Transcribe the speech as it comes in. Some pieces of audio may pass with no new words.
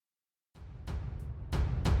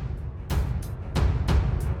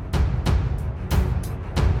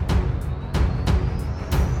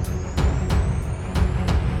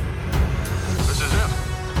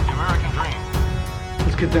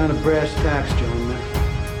get down to brass tacks, gentlemen.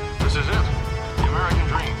 This is it. The American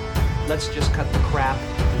dream. Let's just cut the crap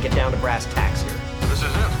and get down to brass tacks here. This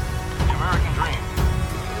is it. The American dream.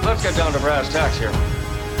 Let's get down to brass tacks here.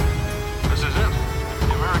 This is it.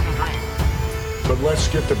 The American dream. But let's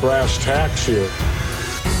get to brass tacks here.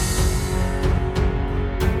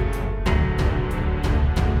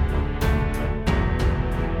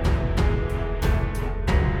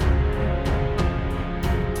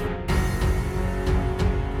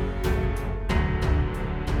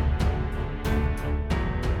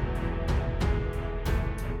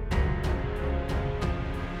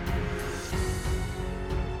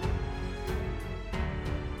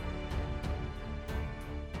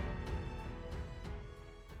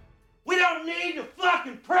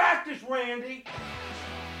 Randy.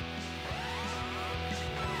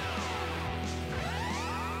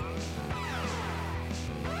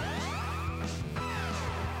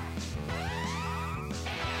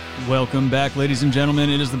 Welcome back, ladies and gentlemen.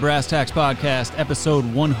 It is the Brass Tacks Podcast, episode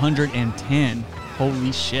 110.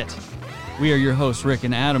 Holy shit. We are your hosts, Rick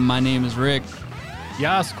and Adam. My name is Rick.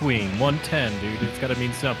 Yas Queen, 110, dude. It's got to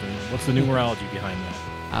mean something. What's the numerology behind that?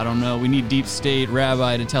 I don't know. We need Deep State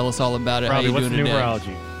Rabbi to tell us all about it. Probably. How you What's doing the today?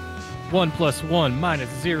 numerology? 1 + 1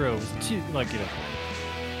 - 0 is 2. Like, you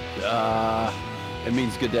know. It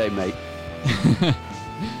means good day, mate.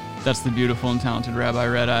 That's the beautiful and talented Rabbi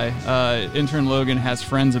Red Eye. Intern Logan has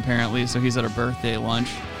friends, apparently, so he's at a birthday lunch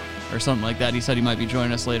or something like that. He said he might be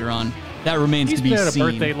joining us later on. That remains to be seen. He's been at a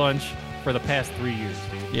birthday lunch for the past 3 years,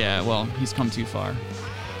 dude. Yeah, well, he's come too far.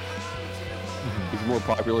 He's more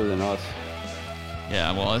popular than us.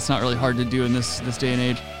 Yeah, well, it's not really hard to do in this day and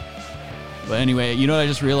age. But anyway, you know what I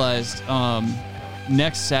just realized?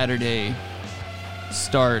 Next Saturday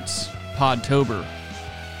starts Podtober.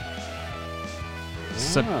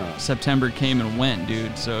 September came and went,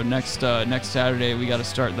 dude. So next Saturday we got to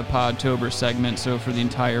start the Podtober segment. So for the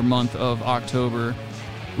entire month of October,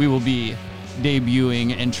 we will be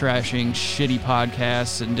debuting and trashing shitty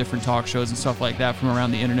podcasts and different talk shows and stuff like that from around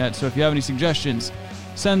the internet. So if you have any suggestions,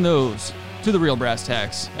 send those to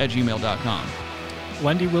therealbrasstacks@gmail.com.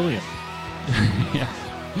 Wendy Williams. Yeah,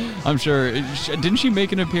 I'm sure. Didn't she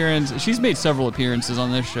make an appearance? She's made several appearances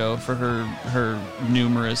on this show for her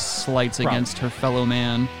numerous slights against her fellow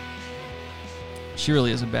man. She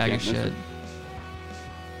really is a bag of shit.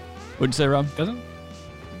 What'd you say, Rob? Doesn't?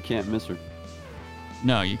 You can't miss her.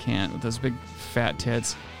 No, you can't with those big fat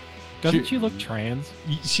tits. Doesn't she look trans?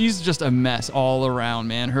 She's just a mess all around,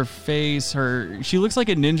 man. Her face, she looks like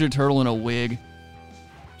a Ninja Turtle in a wig.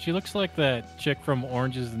 She looks like that chick from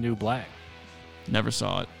Orange is the New Black. Never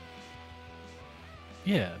saw it.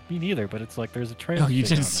 Yeah, me neither, but it's like there's a trailer. Oh, you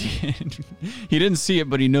didn't see it. He didn't see it,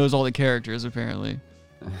 but he knows all the characters, apparently.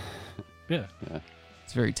 Yeah.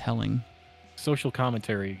 It's very telling. Social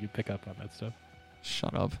commentary, you pick up on that stuff.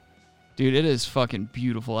 Shut up. Dude, it is fucking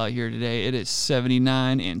beautiful out here today. It is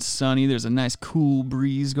 79 and sunny. There's a nice cool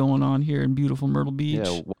breeze going on here in beautiful Myrtle Beach.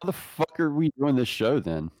 Yeah, why the fuck are we doing this show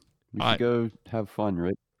then? We should go have fun,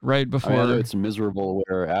 right? Right before. I know it's miserable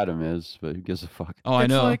where Adam is, but who gives a fuck? Oh, I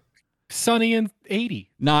know. It's like sunny and 80.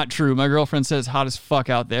 Not true. My girlfriend says hot as fuck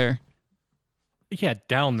out there. Yeah,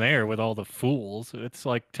 down there with all the fools. It's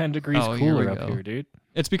like 10 degrees cooler up here, dude.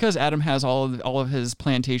 It's because Adam has all of his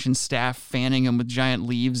plantation staff fanning him with giant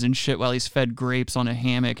leaves and shit while he's fed grapes on a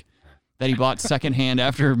hammock that he bought secondhand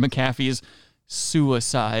after McAfee's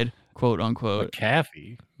suicide, quote unquote.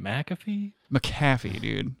 McAfee? McAfee,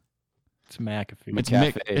 dude. It's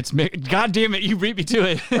McAfee. It's God damn it, you beat me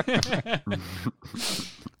to it.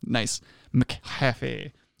 Nice.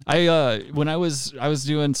 McAfee. When I was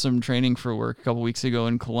doing some training for work a couple weeks ago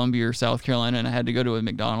in Columbia, South Carolina, and I had to go to a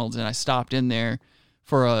McDonald's, and I stopped in there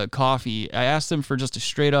for a coffee. I asked them for just a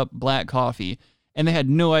straight up black coffee, and they had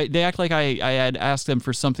no idea. They act like I had asked them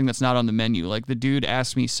for something that's not on the menu. Like the dude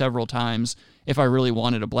asked me several times if I really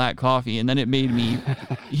wanted a black coffee, and then it made me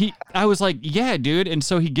I was like, yeah, dude. And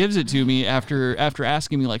so he gives it to me after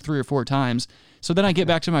asking me like 3 or 4 times. So then I get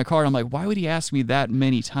back to my car and I'm like, why would he ask me that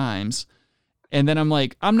many times? And then I'm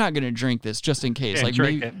like, I'm not going to drink this just in case. You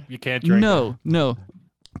can't drink it. No.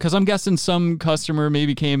 Because I'm guessing some customer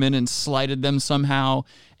maybe came in and slighted them somehow,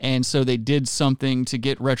 and so they did something to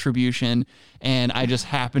get retribution, and I just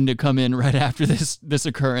happened to come in right after this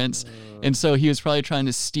occurrence. And so he was probably trying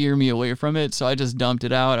to steer me away from it, so I just dumped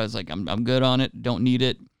it out. I was like, I'm good on it, don't need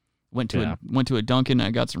it. Went to a Dunkin', and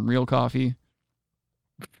I got some real coffee.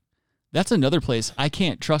 That's another place I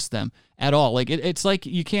can't trust them at all. Like it's like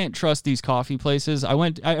you can't trust these coffee places.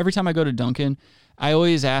 Every time I go to Dunkin', I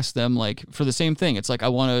always ask them like for the same thing. It's like I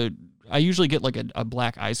want I usually get like a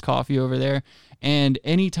black iced coffee over there. And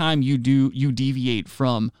anytime you deviate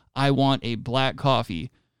from, I want a black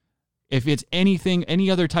coffee, if it's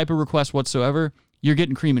any other type of request whatsoever, you're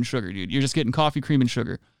getting cream and sugar, dude. You're just getting coffee, cream, and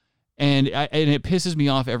sugar. And it pisses me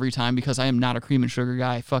off every time because I am not a cream and sugar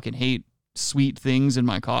guy. I fucking hate sweet things in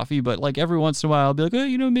my coffee. But like every once in a while, I'll be like, oh,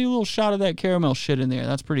 maybe a little shot of that caramel shit in there.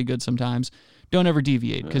 That's pretty good sometimes. Don't ever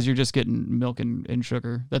deviate because you're just getting milk and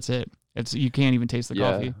sugar. That's it. You can't even taste the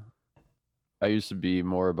coffee. I used to be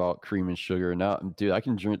more about cream and sugar. Now, dude, I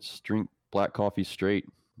can drink black coffee straight,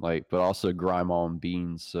 but also grind my own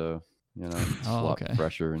beans. So, it's a lot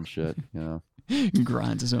fresher and shit,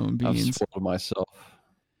 Grinds his own beans. I've spoiled myself.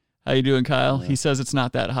 How you doing, Kyle? He says it's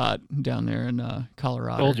not that hot down there in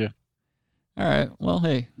Colorado. Told you. All right. Well,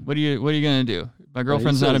 hey, what are you gonna do? My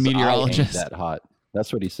girlfriend's not a meteorologist. Ain't that hot.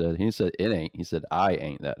 That's what he said. He said it ain't. He said I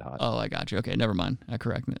ain't that hot. Oh, I got you. Okay, never mind. I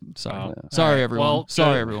corrected it. Sorry. Oh. Sorry, right. everyone. Well,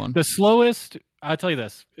 Sorry, everyone. The slowest, I'll tell you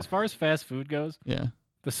this, as far as fast food goes,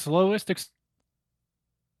 the slowest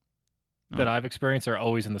that I've experienced are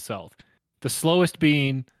always in the South. The slowest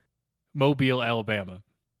being Mobile, Alabama.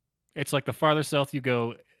 It's like the farther south you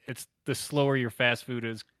go, it's the slower your fast food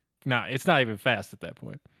is. It's not even fast at that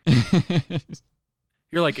point.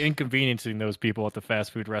 You're like inconveniencing those people at the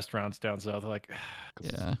fast food restaurants down south. Like,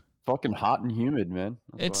 yeah, fucking hot and humid, man.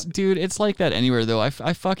 Dude, it's like that anywhere though. I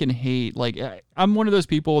fucking hate, I'm one of those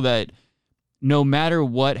people that no matter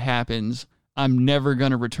what happens, I'm never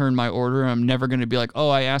going to return my order. I'm never going to be like, oh,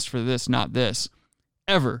 I asked for this, not this.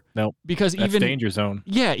 Ever. Nope. Because that's danger zone.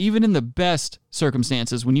 Yeah, even in the best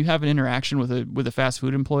circumstances, when you have an interaction with a fast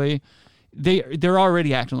food employee, they're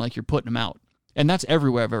already acting like you're putting them out. And that's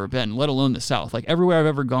everywhere I've ever been, let alone the South. Like everywhere I've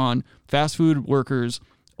ever gone, fast food workers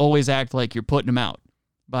always act like you're putting them out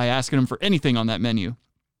by asking them for anything on that menu.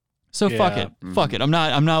 So fuck it. Mm-hmm. Fuck it. I'm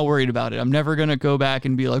not worried about it. I'm never going to go back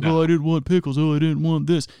and be like, oh, I didn't want pickles. Oh, I didn't want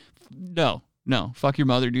this. No. Fuck your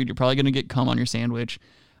mother, dude. You're probably going to get cum on your sandwich.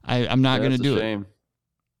 I'm not going to do it.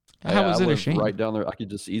 How is it a shame? Right down there, I could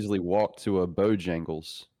just easily walk to a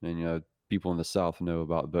Bojangles, and people in the South know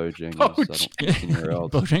about Bojangles.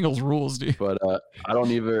 Bojangles rules, dude. But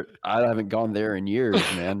I haven't gone there in years,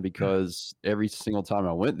 man, because every single time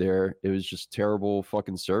I went there, it was just terrible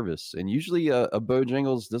fucking service. And usually a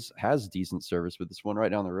Bojangles has decent service, but this one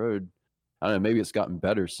right down the road, I don't know, maybe it's gotten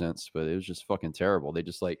better since, but it was just fucking terrible. They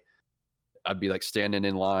just I'd be standing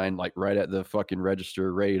in line, right at the fucking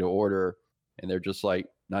register, ready to order, and they're just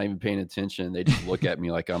not even paying attention. They just look at me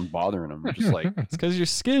like I'm bothering them. They're just it's because your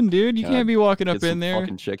skin, dude. You can't be walking up in there.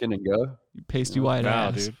 Fucking chicken and go. You pasty white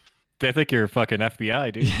ass. Dude. They think you're fucking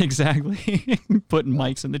FBI, dude. Exactly. Putting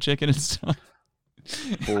mics in the chicken and stuff.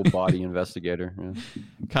 Full body investigator. Yeah.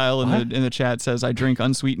 Kyle in the chat says, I drink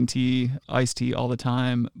unsweetened iced tea all the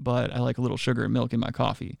time, but I like a little sugar and milk in my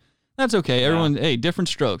coffee. That's okay. Everyone, hey, different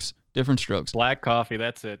strokes. Different strokes. Black coffee,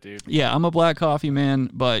 that's it, dude. Yeah, I'm a black coffee man,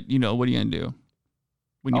 but what are you gonna do?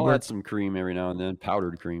 I'll add some cream every now and then.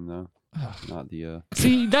 Powdered cream, though. Not the...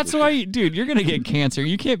 See, that's why, dude, you're gonna get cancer.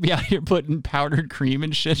 You can't be out here putting powdered cream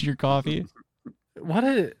and shit in your coffee. Why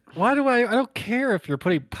do I don't care if you're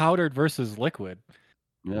putting powdered versus liquid.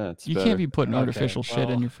 Yeah, it's You better. can't be putting artificial shit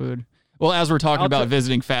in your food. Well, as we're talking about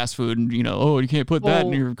visiting fast food and, you can't put that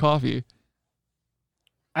in your coffee.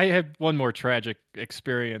 I had one more tragic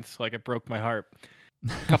experience. It broke my heart.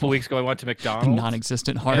 A couple weeks ago, I went to McDonald's.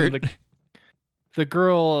 Non-existent heart. The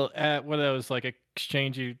girl at what I was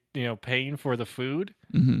exchange, paying for the food.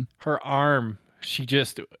 Mm-hmm. Her arm, she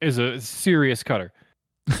just is a serious cutter.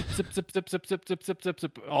 Zip, zip, zip, zip, zip, zip, zip, zip,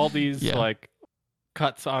 zip. All these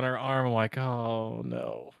cuts on her arm. I'm like, oh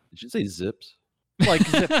no. Did you say zips?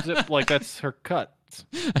 Zip, zip, that's her cut.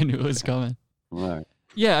 I knew it was coming. All right.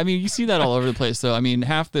 Yeah, I mean, you see that all over the place, though. I mean,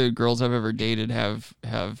 half the girls I've ever dated have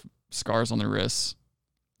scars on their wrists.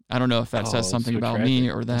 I don't know if that says something about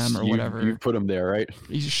me or them or whatever. You put them there, right?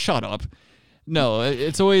 You shut up. No,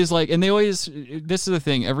 it's always and they always, this is the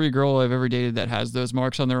thing, every girl I've ever dated that has those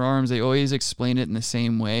marks on their arms, they always explain it in the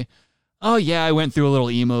same way. Oh yeah, I went through a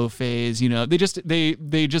little emo phase,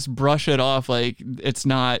 they just brush it off like it's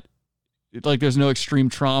not, there's no extreme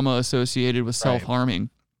trauma associated with self-harming.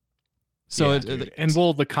 So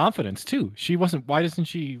the confidence too. Why doesn't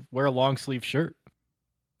she wear a long sleeve shirt?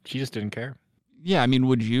 She just didn't care. Yeah, I mean,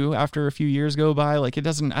 would you after a few years go by? It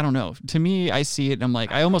doesn't, I don't know. To me, I see it and I'm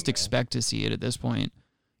I almost expect to see it at this point.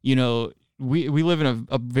 We live in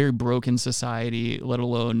a very broken society, let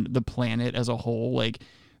alone the planet as a whole.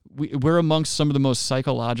 We're amongst some of the most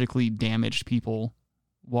psychologically damaged people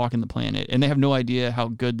walking the planet, and they have no idea how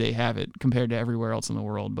good they have it compared to everywhere else in the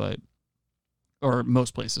world, or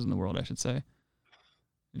most places in the world, I should say.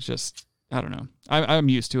 It's just, I don't know. I'm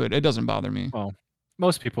used to it. It doesn't bother me. Well,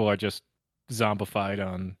 most people are just zombified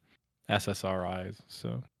on SSRIs.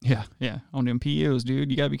 So Yeah, on them PUs, dude.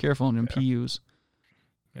 You gotta be careful on them PUs.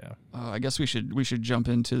 yeah. I guess we should jump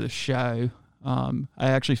into the show. I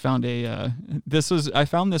actually found I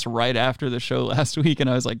found this right after the show last week, and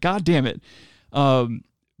I was like, God damn it.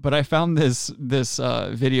 But I found this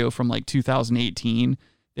video from like 2018.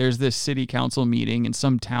 There's this city council meeting in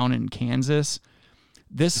some town in Kansas.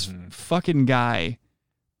 This fucking guy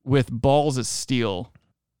with balls of steel,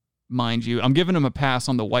 mind you. I'm giving him a pass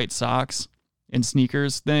on the white socks and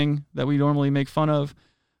sneakers thing that we normally make fun of.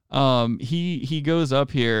 He goes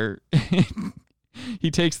up here,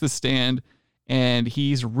 he takes the stand, and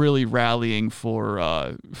he's really rallying for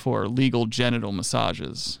legal genital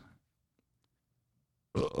massages.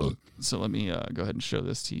 So let me go ahead and show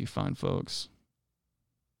this to you fine folks.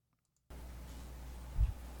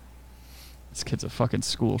 This kid's a fucking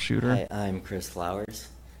school shooter. Hi, I'm Chris Flowers.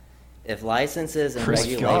 If licenses and Chris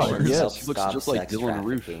regulations Flowers. help Yes, he looks stop just like sex Dylan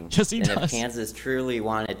Roof. trafficking, Yes, he then does. if Kansas truly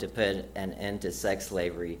wanted to put an end to sex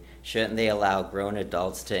slavery, shouldn't they allow grown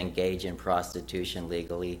adults to engage in prostitution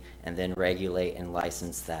legally and then regulate and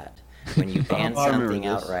license that? When you ban I remember something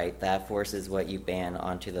this. outright, that forces what you ban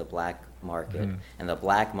onto the black market, and the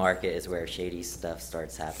black market is where shady stuff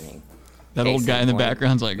starts happening. That old Case guy in the point,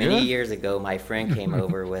 background's like, many "Yeah." years ago, my friend came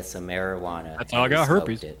over with some marijuana. That's how I and we got smoked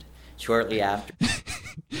herpes. it. Shortly after,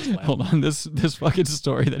 Hold on, this fucking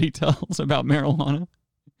story that he tells about marijuana.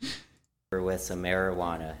 with some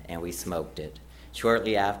marijuana and we smoked it.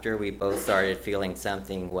 Shortly after, we both started feeling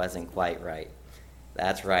something wasn't quite right.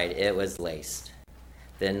 That's right, it was laced.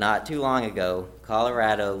 Then not too long ago,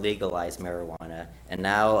 Colorado legalized marijuana, and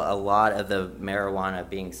now a lot of the marijuana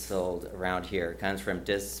being sold around here comes from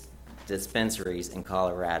dispensaries in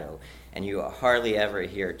Colorado, and you hardly ever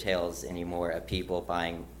hear tales anymore of people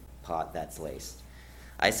buying pot that's laced.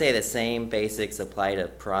 I say the same basics apply to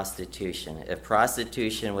prostitution. If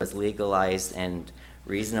prostitution was legalized and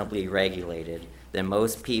reasonably regulated, then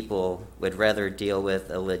most people would rather deal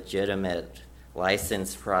with a legitimate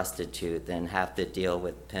licensed prostitute than have to deal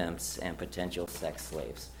with pimps and potential sex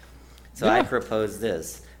slaves. So I propose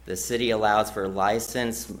this. The city allows for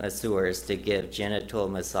licensed masseurs to give genital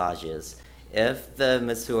massages if the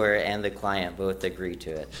masseur and the client both agree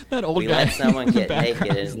to it. That old we guy let someone in the get naked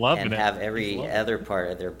background is and, loving and it. have every other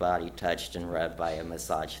part of their body touched and rubbed by a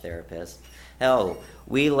massage therapist. Hell,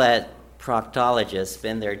 we let proctologists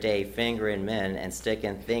spend their day fingering men and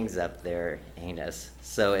sticking things up their anus.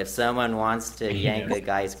 So if someone wants to yank a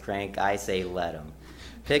guy's crank, I say let him.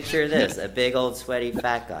 Picture this, a big old sweaty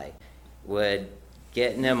fat guy. Would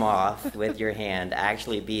getting him off with your hand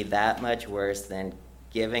actually be that much worse than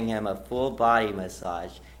giving him a full body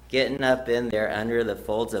massage, getting up in there under the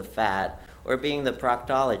folds of fat, or being the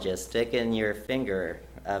proctologist sticking your finger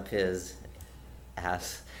up his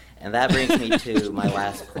ass? And that brings me to my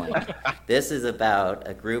last point. This is about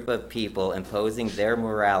a group of people imposing their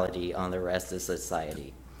morality on the rest of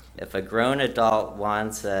society. If a grown adult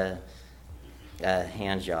wants a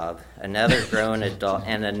hand job, another grown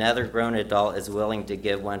adult is willing to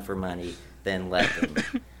give one for money, then let them.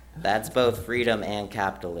 That's both freedom and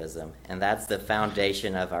capitalism, and that's the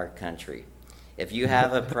foundation of our country. If you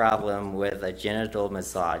have a problem with a genital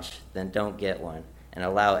massage, then don't get one, and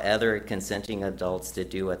allow other consenting adults to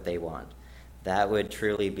do what they want. That would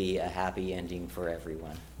truly be a happy ending for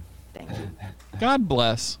everyone. Thank you. God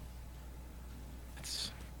bless.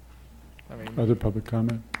 I mean, Other public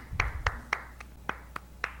comment?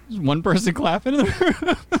 There's one person clapping in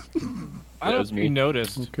the I don't know if you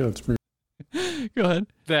noticed Okay, let's bring room. Go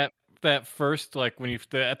ahead. that first, like when you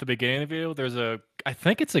at the beginning of the video, there's I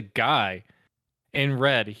think it's a guy in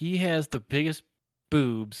red. He has the biggest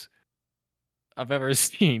boobs I've ever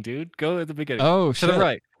seen, dude. Go at the beginning. Oh, to shit. the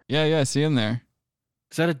right. Yeah, I see him there.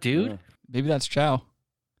 Is that a dude? Yeah. Maybe that's Chow.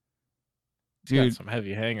 He's got Dude, some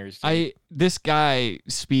heavy hangers. Dude. this guy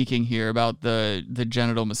speaking here about the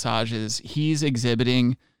genital massages, he's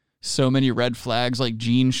exhibiting so many red flags like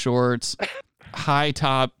jean shorts, high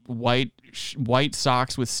top white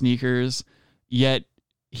socks with sneakers, yet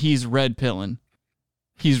he's red pilling.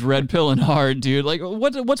 He's red pilling hard, dude. Like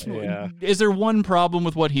what's Yeah. is there one problem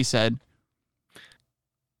with what he said?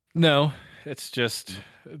 No, it's just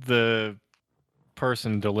the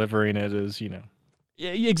person delivering it is, Yeah,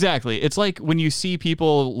 exactly. It's like when you see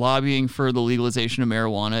people lobbying for the legalization of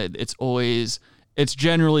marijuana, it's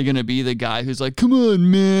generally going to be the guy who's like, "Come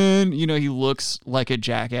on, man." You know, he looks like a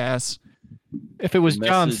jackass. If it was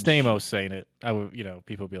John message- Stamos saying it, I would,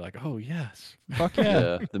 people would be like, "Oh yes, Fuck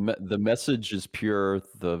yeah. Yeah, the message is pure.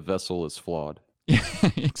 The vessel is flawed. Yeah,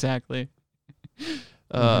 exactly.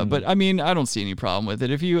 But I mean, I don't see any problem with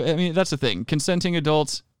it. I mean, that's the thing. Consenting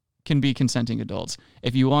adults can be consenting adults.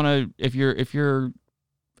 If you're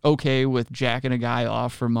okay with jacking a guy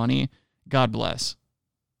off for money, God bless.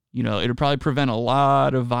 You know, it'll probably prevent a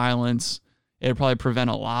lot of violence. It'll probably prevent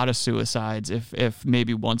a lot of suicides if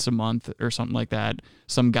maybe once a month or something like that,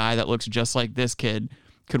 some guy that looks just like this kid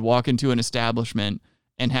could walk into an establishment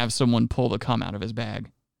and have someone pull the cum out of his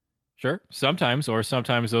bag. Sure. Sometimes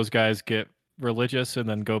those guys get religious and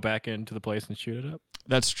then go back into the place and shoot it up.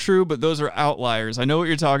 That's true, but those are outliers. I know what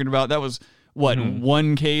you're talking about. That was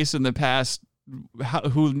one case in the past.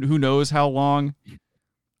 Who knows how long?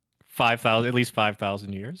 5,000, at least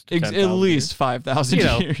 5,000 years. At least 5,000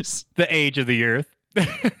 years. The age of the earth.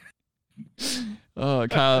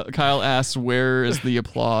 Kyle asks, where is the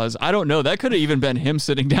applause? I don't know. That could have even been him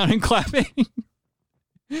sitting down and clapping.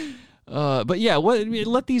 But yeah,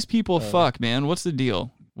 let these people fuck, man. What's the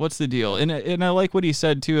deal? And I like what he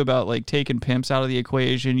said too about like taking pimps out of the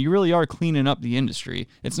equation. You really are cleaning up the industry.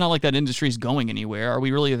 It's not like that industry's going anywhere. Are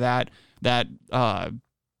we really that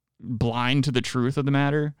blind to the truth of the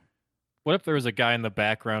matter? What if there was a guy in the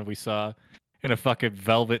background we saw in a fucking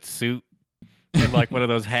velvet suit and like one of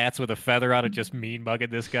those hats with a feather on it, just mean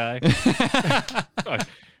mugging this guy?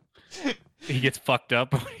 He gets fucked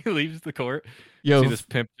up when he leaves the court. Yo, see this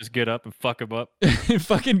pimp just get up and fuck him up.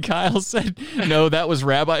 Fucking Kyle said, no, that was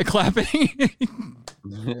Rabbi clapping.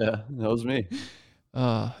 Yeah, that was me.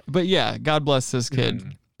 But yeah, God bless this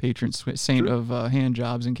kid, patron saint of hand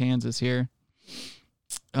jobs in Kansas here.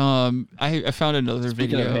 I found another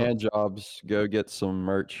Speaking video. of hand jobs, go get some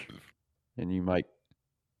merch, and you might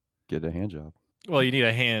get a hand job. Well, you need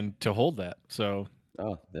a hand to hold that. So,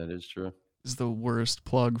 that is true. Is the worst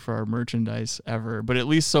plug for our merchandise ever, but at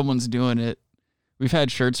least someone's doing it. We've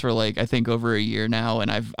had shirts for like I think over a year now, and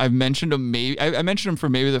I've mentioned them. I mentioned them for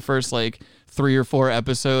maybe the first like 3 or 4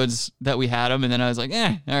 episodes that we had them, and then I was like,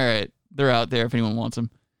 all right, they're out there if anyone wants them.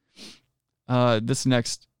 This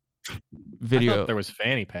next video, I thought there was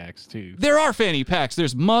fanny packs too. There are fanny packs.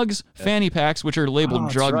 There's mugs, fanny packs, which are labeled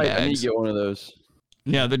drug right. bags. I need to get one of those.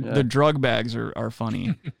 Yeah, the drug bags are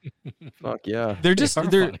funny. Fuck yeah. They're just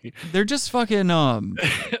they're just fucking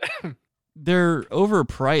they're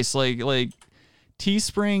overpriced. Like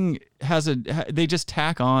Teespring they just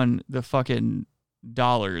tack on the fucking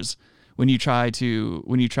dollars when you try to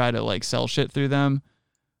like sell shit through them.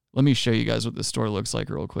 Let me show you guys what the store looks like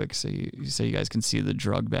real quick so you guys can see the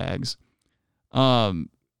drug bags. I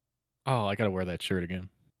gotta wear that shirt again.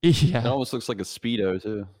 Yeah. It almost looks like a Speedo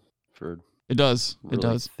too. It does. Really it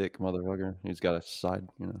does. Thick motherfucker. He's got a side,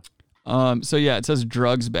 you know. So yeah, it says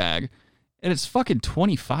drugs bag, and it's fucking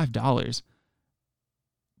 $25.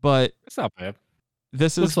 But it's not bad.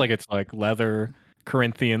 This looks like it's like leather,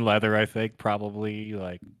 Corinthian leather. I think probably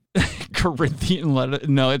like Corinthian leather.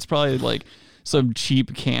 No, it's probably like some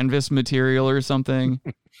cheap canvas material or something.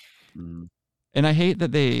 And I hate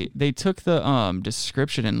that they took the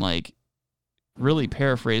description and like really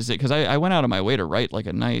paraphrased it, because I went out of my way to write like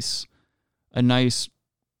a nice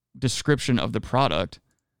description of the product,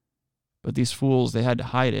 but these fools, they had to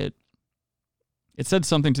hide it. It said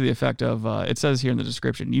something to the effect of, it says here in the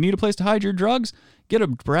description, you need a place to hide your drugs? Get a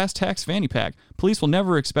brass tacks fanny pack. Police will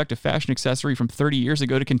never expect a fashion accessory from 30 years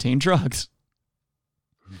ago to contain drugs.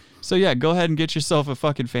 So yeah, go ahead and get yourself a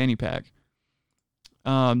fucking fanny pack.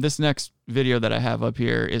 This next video that I have up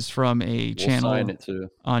here is from a channel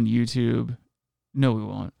on YouTube. No, we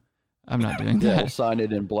won't. I'm not doing that. Yeah, we'll sign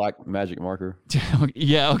it in black magic marker.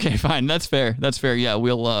 Yeah, okay, fine. That's fair. Yeah,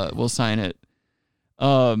 we'll sign it.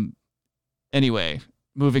 Anyway,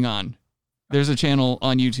 moving on. There's a channel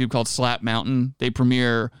on YouTube called Slap Mountain. They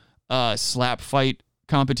premiere slap fight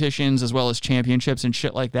competitions as well as championships and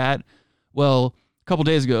shit like that. Well, a couple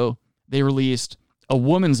days ago, they released a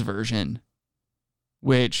woman's version,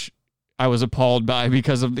 which I was appalled by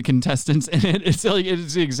because of the contestants in it. It's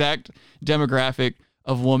the exact demographic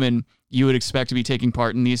of woman you would expect to be taking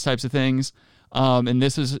part in these types of things. And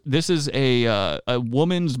this is a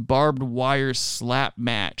woman's barbed wire slap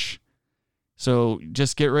match. So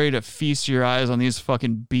just get ready to feast your eyes on these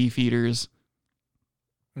fucking beef eaters.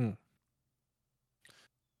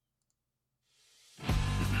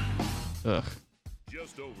 Ugh.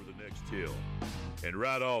 Just over the next hill and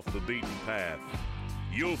right off the beaten path,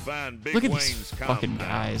 you'll find Big Look at Wayne's these fucking Compound,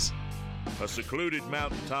 guys. a secluded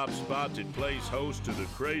mountaintop spot that plays host to the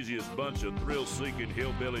craziest bunch of thrill-seeking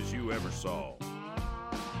hillbillies you ever saw.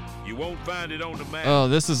 You won't find it on the map. Oh,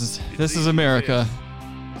 this is America.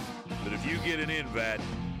 But if you get an invite,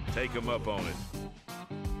 take them up on it.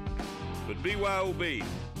 But BYOB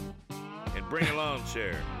and bring a lawn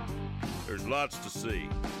chair. There's lots to see.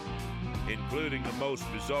 including the most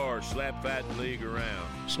bizarre slap fighting league around.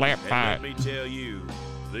 Slap And fight. let me tell you,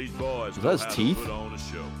 these boys Is know that his how to teeth? put on a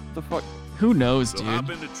show. What the fuck? Who knows, So dude? hop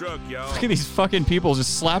in the truck, y'all. Look at these fucking people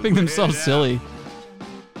just slapping themselves silly.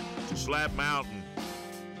 To Slap Mountain.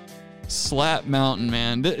 Slap Mountain,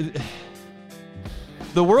 man.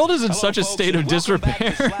 The world is in such a state of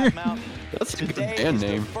disrepair. That's a good band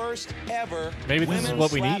name. First ever Maybe this is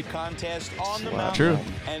what we slap need. Contest on the mountain. True.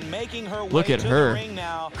 And making her Look way at to her. The ring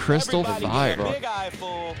now. Crystal Everybody Fire. give a big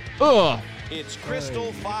eyeful. Ugh. It's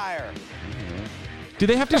Crystal Fire. Do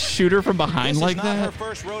they have to shoot her from behind This like is not her that?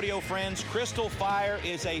 first rodeo, friends. Crystal Fire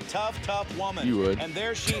is a tough woman. You would. And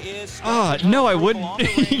there she is. Ah, starting no, her I approval wouldn't. on the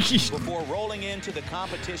ring before rolling into the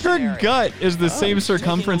competition Her area. gut is the same Taking a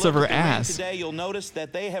circumference of look her at the ring ass. Today, you'll notice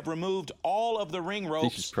that they have removed all of the ring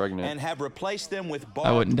ropes she's pregnant. and have replaced them with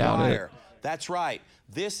I wouldn't barbed doubt it. wire. That's right.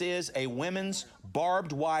 This is a women's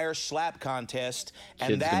barbed wire slap contest, and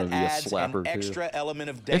Kid's that gonna be a adds slapper, an too. extra element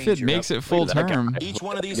of danger. If it makes it full Look at that guy. term. Each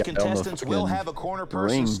one of these Yeah, on the contestants will fucking have a corner ring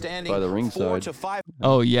person standing by the 4 ringside. to 5.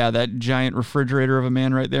 Oh yeah, that giant refrigerator of a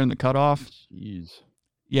man right there in the cutoff. Jeez.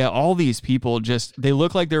 Yeah, all these people they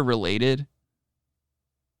look like they're related.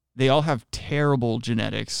 They all have terrible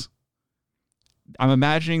genetics. I'm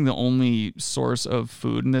imagining the only source of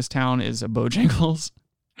food in this town is a Bojangles.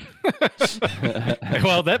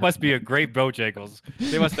 Well, that must be a great Bojangles.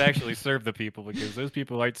 They must actually serve the people because those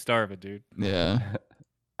people aren't starving, dude. Yeah.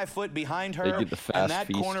 5 foot behind They her, get the fast and that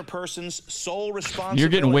feast. corner person's sole responsibility You're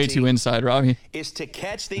getting way too inside, Robbie. is to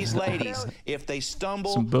catch these ladies if they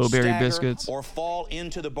stumble, Some Bo-Berry stagger, biscuits. or fall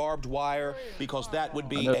into the barbed wire, because that would I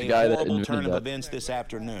be know the a guy that horrible turn invented of that. events this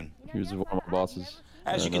afternoon. He was one of my bosses.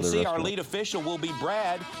 As at you can another see, our restaurant. lead official will be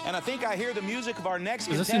Brad, and I think I hear the music of our next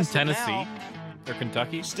Is this in contestant Tennessee now. or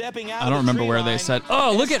Kentucky? Stepping out I of don't the remember tree where they line, said,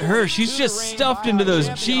 "Oh, look at her. escorted She's to just the ring stuffed by into our those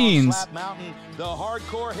champion on jeans." Slap Mountain, the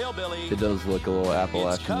hardcore hillbilly. It does look a little It's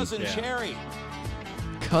Appalachian. Cousin Yeah. Cherry.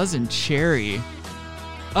 Cousin Cherry.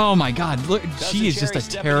 Oh my God! Look, Cousin she is just Cherry a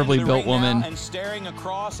stepping terribly into the built ring now woman. and staring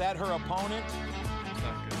across at her opponent.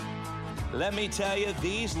 Let me tell you,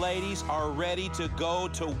 these ladies are ready to go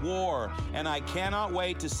to war, and I cannot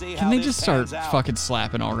wait to see Can how they this just start pans out. fucking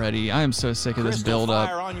slapping already? I am so sick of this Crystal build-up.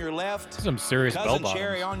 Fire on your left, Some serious Cousin bell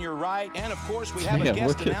Cherry bottoms. on your right, and of course we have a Damn, guest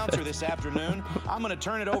look at announcer that. this afternoon. I'm going to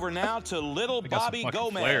turn it over now to Little got some Bobby fucking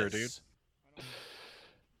Gomez. flair, dude.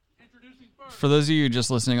 For those of you just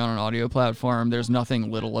listening on an audio platform, there's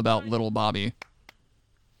nothing little about Little Bobby.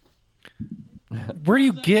 Where do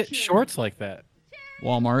you get shorts like that?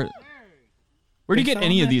 Walmart. Where do you get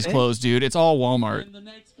any of these clothes, dude? It's all Walmart.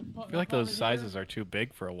 I feel like those sizes are too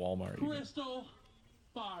big for a Walmart. even.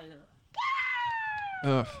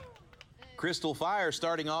 Ugh. Crystal Fire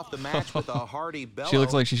starting off the match with a hearty bellow. She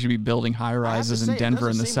looks like she should be building high I have to rises say, in it Denver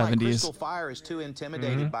in the doesn't seem like 70s. Crystal Fire is too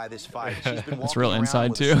intimidated by this fight. She's been That's walking real around inside,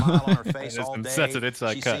 with too. a smile on her face That's all day. that's an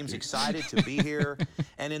inside She cut, seems dude. excited to be here.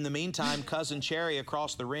 And in the meantime, Cousin Cherry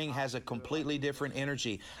across the ring has a completely different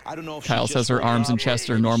energy. I don't know if Kyle she says just her woke arms and up chest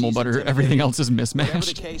or are maybe normal, she's but everything intimidated. else is Whatever the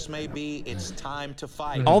mismatched. case may be, it's time to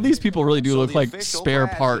fight. All these people really do So look the like official, spare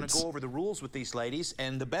Brad's gonna parts. Go over the rules with these ladies,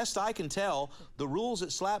 and the best I can tell, the rules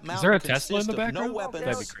at Slap Mountain Is there a Tesla in consist the of background? no weapons.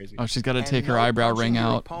 That'd be crazy. Oh, she's got to and take her no eyebrow punching ring your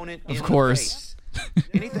out. opponent in Of the course. face.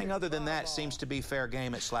 Anything other than that seems to be fair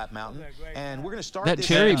game at Slap Mountain. And we're going to start That this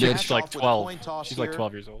cherry match bitch- She's like off with a 12. coin toss She's like here.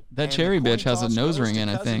 12 years old. That And cherry the coin bitch has a toss nose goes ring to in,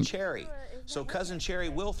 I Cousin think. Cherry. So Cousin Cherry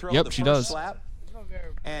will throw Yep, the she first does. slap.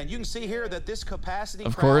 And you can see here that this capacity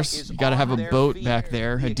Of crowd course, is you got to have on a their boat feet. back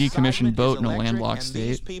there, The a decommissioned excitement boat is in a electric, landlocked and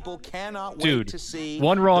these state. people cannot wait Dude, to see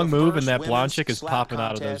one wrong the move and first that women's Blonchik is slap popping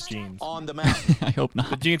out of those contest jeans. on the mountain. I hope The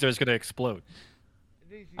not. jeans are just gonna explode.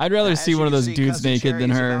 I'd rather As see you one of can those see, dudes Cousin naked Cherry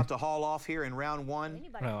than is her. about to haul off here in round one,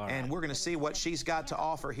 Oh, all right. and we're going to see what she's got to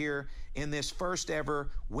offer here in this first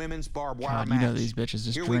ever women's barbed wire God, you match. know these bitches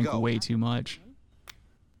just Here we drink go. way too much.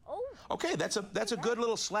 Okay, that's a good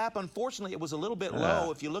little slap. Unfortunately, it was a little bit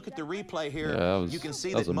low. If you look at the replay here, Yeah, that was- you can see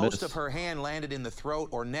that was that a most miss. of her hand landed in the throat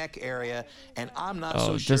or neck area, and I'm not Oh,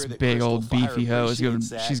 so sure this that big Crystal old Fire beefy hoe is gonna- appreciates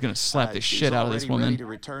that. she's gonna slap the She's shit out of this already ready woman. to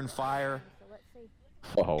return fire.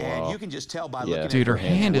 Oh, And wow. you can just tell by Yeah. looking Dude, at her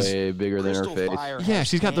hands. hand is way bigger than her Crystal face. Fire Yeah, has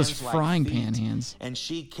she's got those hands like frying feet, pan hands. and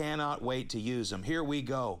she cannot wait to use them. Here we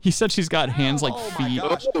go. He said she's got hands like Oh my feet.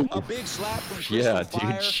 gosh, a big slap from Crystal Yeah, dude.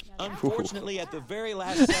 Fire. Unfortunately, at the very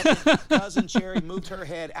last second, Cousin Cherry moved her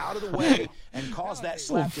head out of the way and caused that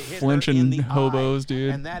slap to hit her Flinching in the hobos, eye.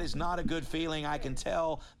 dude. And that is not a good feeling. I can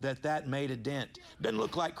tell that made a dent. Doesn't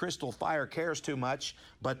look like Crystal Fire cares too much,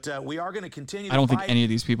 but we are going to continue the I don't think fight. any of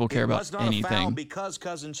these people care It about was not a foul anything. because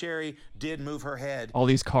Cousin Cherry did move her head. All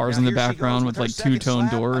these cars Now in the here she goes background with her like second two-tone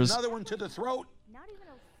slap, doors. Another one to the throat.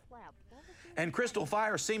 And Crystal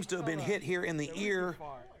Fire seems to have been hit here in the ear.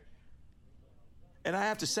 And I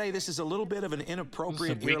have to say, this is a little bit of an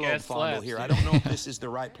inappropriate earlobe fondle here. I don't know if this is the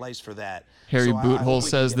right place for that. Harry So I hope Boothole we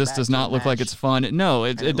says can get this back does to not the look like match. it's fun. No,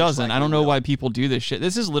 it looks doesn't. like I don't we know will. why people do this shit.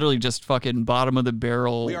 This is literally just fucking bottom of the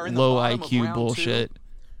barrel, We are in the low bottom of IQ round bullshit. two.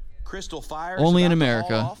 Crystal Fire is Only in about to America.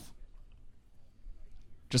 fall off.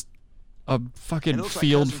 Just a It fucking looks like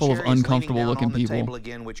field Cousin full of Cherry is leaning uncomfortable down looking on the people. table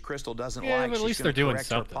again, which Crystal doesn't Yeah, like. but at She's least gonna they're doing correct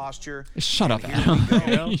her something. posture. Shut up, And here we Adam. go.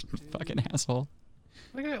 You know? You fucking asshole.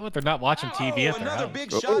 Look at what they're not watching TV at their Another house.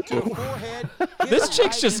 big shot to the forehead. This Hit chick's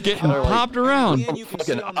right just in the getting eye. popped around. Again, you can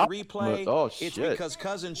see on the replay, Oh, it's shit. because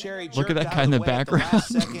Cousin Cherry Look at jerked that out guy in the way at last background.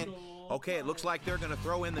 second. Okay, it looks like they're going to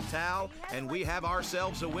throw in the towel, and we have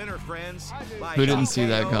ourselves a winner, friends. By Who didn't see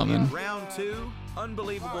that TKO coming? in round 2,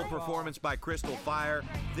 unbelievable performance by Crystal Fire.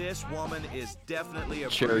 This woman is definitely a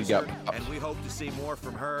Cherry bruiser, got popped. and we hope to see more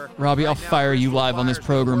from her. Robbie, I'll Right now, fire you Crystal live on this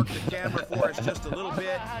Fire's gonna program. work the camera for us just a little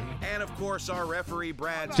bit, and of course our referee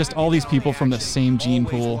Brad. Just all these people from the same gene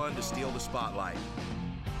Always pool. one to steal the spotlight.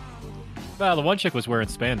 Well, the one chick was wearing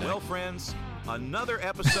spandex. Well, friends, another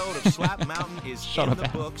episode of Slap Mountain is Shut in up, the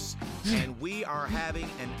Adam. books, and we are having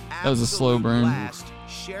an That was a slow absolute burn. blast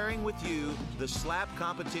sharing with you the slap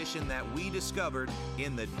competition that we discovered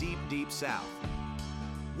in the deep, deep South.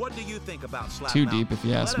 What do you think about Slap Too Mountain? deep, if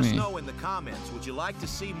you ask Let us me. know in the comments. Would you like to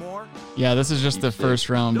see more? Yeah, this is just the first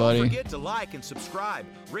round, Don't buddy. forget to like and subscribe,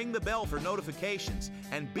 ring the bell for notifications,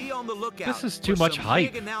 and be on the lookout. This is too for much some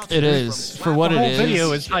hype. big announcements It from is. Slap For what The it whole is.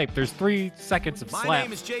 video is hype. There's 3 seconds of My slap.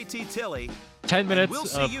 name is JT Tilley. 10 and minutes we'll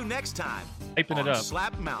see of you next time hyping it on up.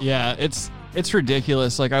 Slap Mountain. Yeah, it's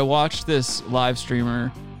ridiculous. Like I watched this live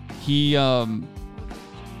streamer. He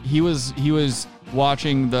was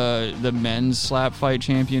watching the men's slap fight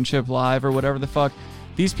championship live or whatever the fuck.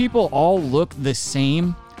 These people all look the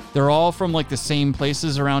same. They're all from like the same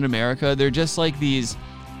places around America. They're just like these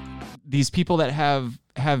people that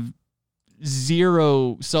have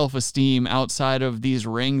zero self-esteem outside of these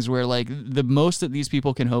rings, where like the most that these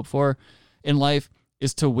people can hope for in life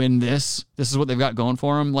is to win this. This is what they've got going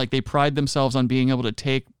for them. Like they pride themselves on being able to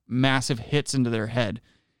take massive hits into their head.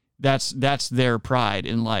 That's their pride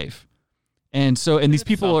in life. And so, and these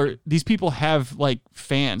people have like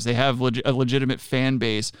fans. They have a legitimate fan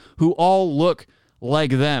base who all look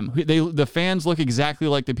like them. The fans look exactly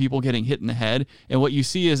like the people getting hit in the head. And what you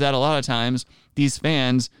see is that a lot of times these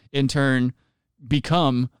fans in turn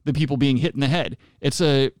become the people being hit in the head. It's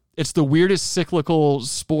the weirdest cyclical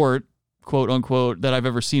sport, quote unquote, that I've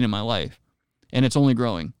ever seen in my life. And it's only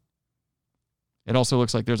growing. It also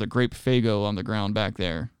looks like there's a grape Faygo on the ground back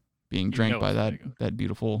there being drank by that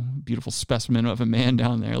beautiful specimen of a man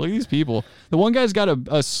down there. Look at these people. The one guy's got a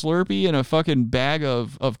Slurpee and a fucking bag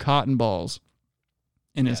of cotton balls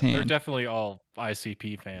in his They're hand. definitely all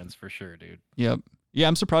ICP fans for sure, dude. Yep. Yeah,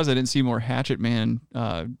 I'm surprised I didn't see more Hatchet Man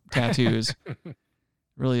tattoos.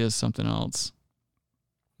 Really is something else.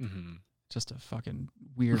 Mm-hmm. Just a fucking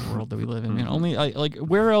weird world that we live in, man. Only like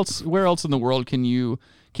where else in the world can you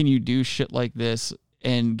do shit like this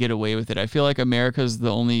and get away with it? I feel like America's the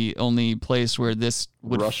only place where this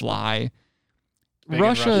would fly.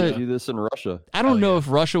 Russia, do this in Russia. I don't know if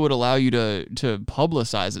Russia would allow you to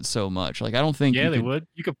publicize it so much. Like I don't think Yeah, you they could, would.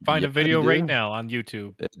 You could find a Yeah, video they right do. now on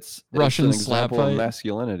YouTube. It's Russian an slap example of fight?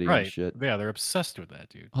 masculinity Right. and shit. Yeah, they're obsessed with that,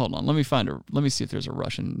 dude. Hold on, let me see if there's a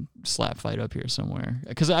Russian slap fight up here somewhere.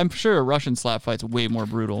 Because I'm sure a Russian slap fight's way more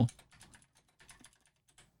brutal.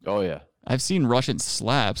 Oh yeah. I've seen Russian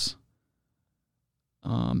slaps.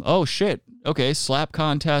 Oh shit. Okay, slap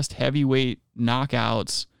contest heavyweight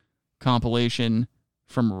knockouts compilation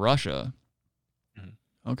from Russia.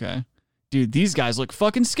 Okay. Dude, these guys look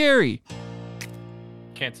fucking scary.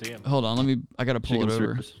 Can't see him. Hold on, I gotta pull Chicken it over.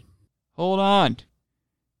 strippers. Hold on.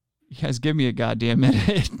 You guys give me a goddamn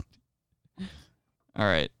minute. All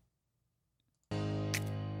right.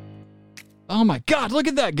 Oh my god, look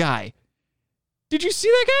at that guy. Did you see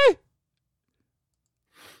that guy?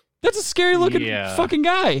 That's a scary looking Yeah. fucking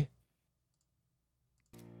guy.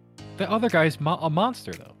 The other guy's a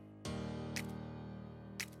monster, though.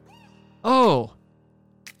 Oh.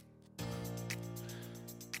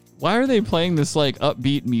 Why are they playing this like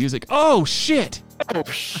upbeat music? Oh shit. Oh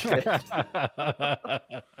shit.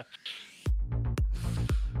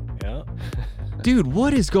 Yeah. Dude,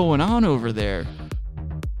 what is going on over there?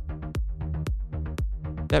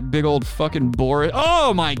 That big old fucking Boris.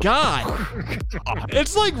 Oh my god.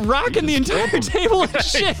 It's like rocking the entire table and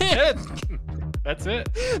shit. That's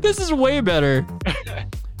it. This is way better.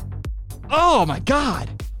 Oh my god.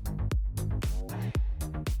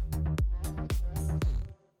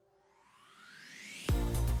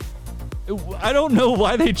 I don't know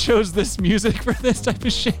why they chose this music for this type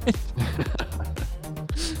of shit.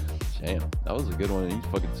 Damn, that was a good one. He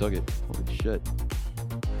fucking took it. Holy shit.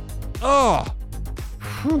 Oh.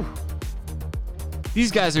 Whew.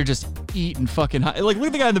 These guys are just eating fucking high. Like, look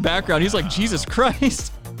at the guy in the background. He's like, Jesus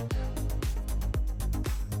Christ.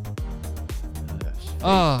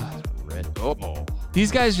 Oh.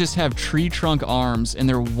 These guys just have tree trunk arms and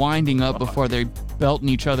they're winding up before they're belting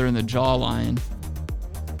each other in the jawline.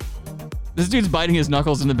 This dude's biting his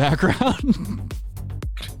knuckles in the background.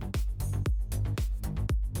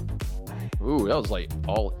 Ooh, that was like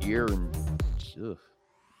all ear and... Ugh.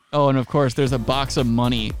 Oh, and of course, there's a box of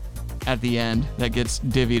money at the end that gets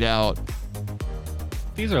divvied out.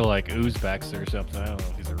 These are like Uzbeks or something. I don't know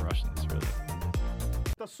if these are Russians, really.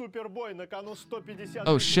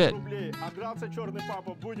 Oh, shit.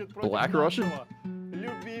 Black Russian?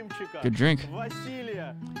 Good drink.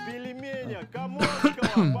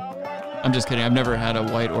 I'm just kidding. I've never had a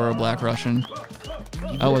white or a black Russian.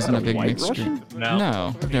 I wasn't a big mixed drink.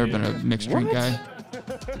 No, I've never been a mixed drink guy.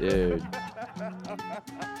 Dude.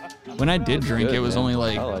 When I did drink, good, it was man. only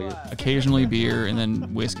like I like it. occasionally beer and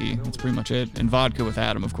then whiskey. That's pretty much it. And vodka with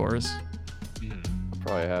Adam, of course. I'll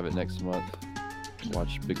probably have it next month.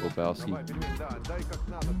 Watch Big Lebowski.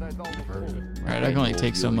 Right, I can only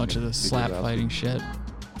take so much of the slap fighting shit.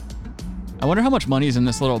 I wonder how much money's in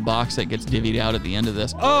this little box that gets divvied out at the end of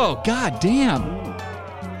this. Oh, god damn!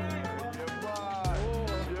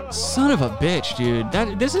 Son of a bitch, dude.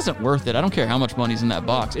 This isn't worth it. I don't care how much money's in that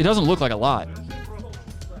box. It doesn't look like a lot.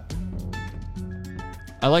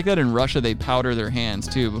 I like that in Russia they powder their hands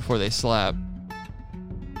too before they slap.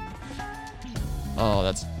 Oh,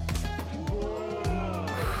 that's...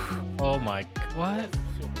 Oh my... What?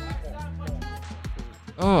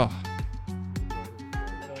 Oh.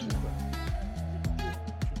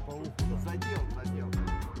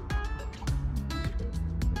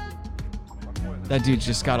 That dude's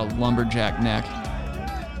just got a lumberjack neck.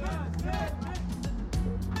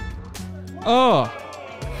 Oh.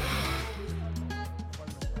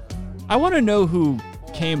 I want to know who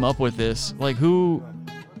came up with this. Like, who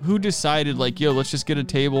decided, like, yo, let's just get a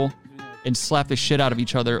table and slap the shit out of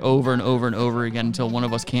each other over and over and over again until one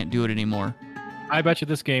of us can't do it anymore. I bet you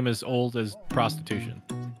this game is old as prostitution.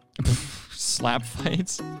 Slap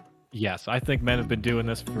fights? Yes, I think men have been doing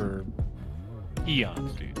this for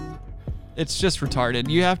eons, dude. It's just retarded.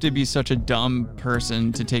 You have to be such a dumb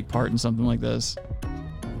person to take part in something like this.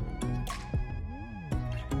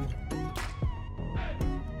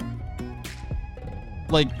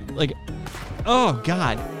 Like, oh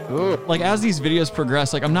god. Like, as these videos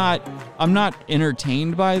progress, like, I'm not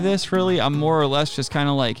entertained by this really. I'm more or less just kind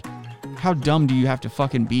of like, how dumb do you have to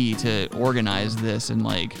fucking be to organize this and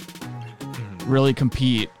like really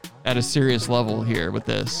compete at a serious level here with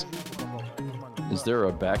this? Is there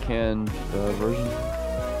a backhand version?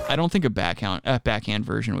 I don't think a backhand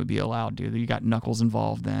version would be allowed, dude. You got knuckles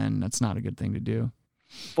involved then. That's not a good thing to do.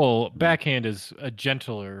 Well, backhand is a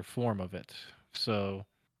gentler form of it. So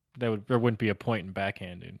there wouldn't be a point in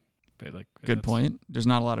backhanding. Like, good point. There's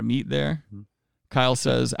not a lot of meat there. Mm-hmm. Kyle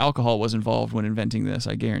says alcohol was involved when inventing this.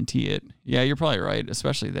 I guarantee it. Yeah, you're probably right,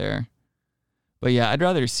 especially there. But yeah, I'd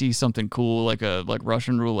rather see something cool like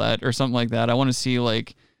Russian roulette or something like that. I want to see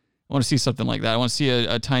something like that. I want to see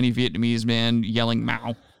a tiny Vietnamese man yelling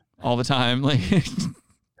 "Mao" all the time. Like,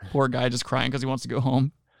 poor guy just crying because he wants to go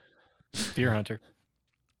home. Deer Hunter.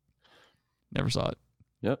 Never saw it.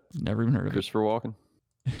 Yep. Never even heard of Christopher Walken.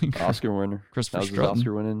 Oscar winner. Christopher that was his Strutton.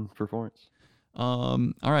 Oscar winning performance. All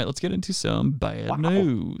right, let's get into some bad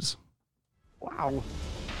news. Wow.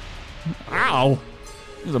 Ow.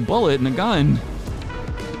 There's a bullet and a gun.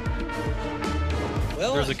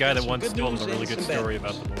 Well, there's a guy that once told us a really good story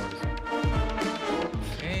about the Moors.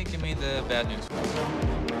 Okay, give me the bad news.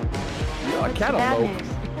 A cantaloupe.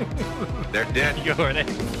 They're dead. You go right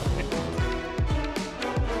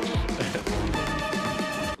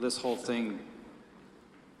This whole thing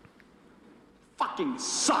fucking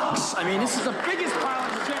sucks. I mean, this is the biggest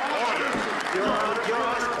pile of shit.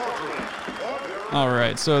 All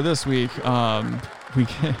right, so this week, I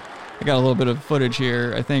got a little bit of footage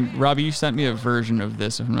here. I think, Robbie, you sent me a version of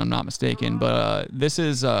this, if I'm not mistaken, but this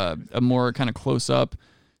is a more kind of close-up,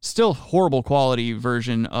 still horrible quality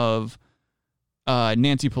version of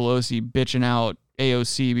Nancy Pelosi bitching out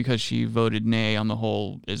AOC because she voted nay on the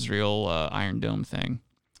whole Israel Iron Dome thing.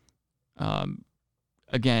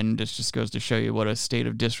 Again, this just goes to show you what a state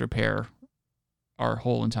of disrepair our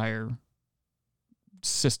whole entire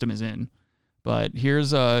system is in. But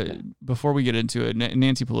here's, before we get into it,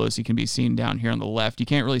 Nancy Pelosi can be seen down here on the left. You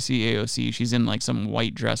can't really see AOC. She's in like some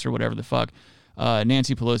white dress or whatever the fuck.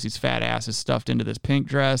 Nancy Pelosi's fat ass is stuffed into this pink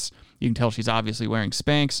dress. You can tell she's obviously wearing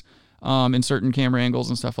Spanx in certain camera angles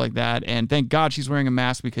and stuff like that. And thank God she's wearing a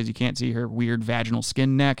mask because you can't see her weird vaginal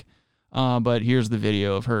skin neck. But here's the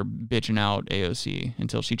video of her bitching out AOC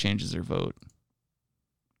until she changes her vote.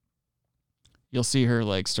 You'll see her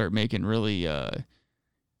like start making really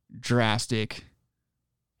drastic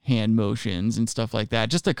hand motions and stuff like that.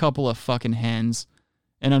 Just a couple of fucking hens.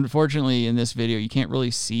 And unfortunately in this video, you can't really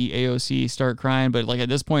see AOC start crying, but like at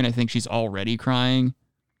this point, I think she's already crying.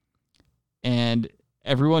 And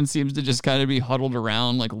everyone seems to just kind of be huddled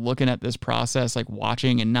around, like looking at this process, like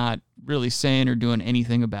watching and not really saying or doing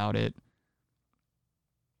anything about it.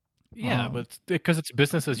 Yeah, but because it's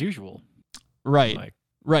business as usual. Right. Like,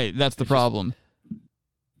 right. That's the problem.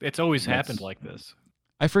 It's always happened like this.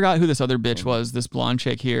 I forgot who this other bitch was, this blonde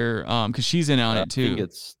chick here, because she's in on it too. I think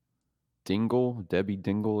it's Dingle, Debbie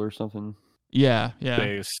Dingle or something. Yeah.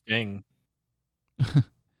 They Sting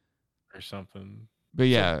or something. But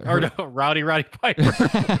yeah. Or no, Rowdy Piper.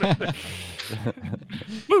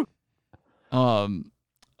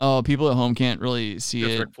 People at home can't really see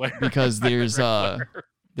it because there's a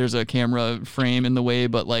camera frame in the way,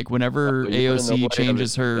 but like whenever AOC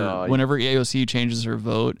changes her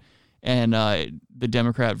vote and the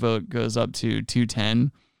Democrat vote goes up to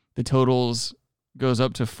 210, the totals goes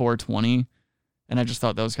up to 420. And I just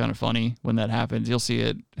thought that was kind of funny when that happens. You'll see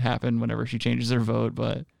it happen whenever she changes her vote,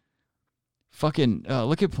 but fucking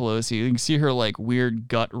look at Pelosi. You can see her like weird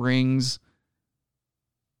gut rings.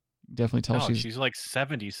 Definitely tell she's like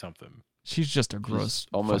 70 something. She's just a gross,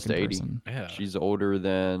 almost 80. Person. Yeah. She's older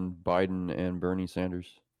than Biden and Bernie Sanders.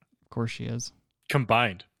 Of course she is.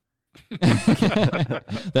 Combined. That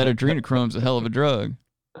adrenochrome's a hell of a drug.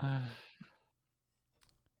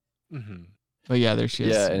 Mm-hmm. But yeah, there she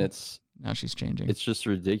is. Yeah, and now she's changing. It's just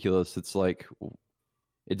ridiculous. It's like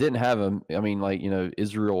it didn't have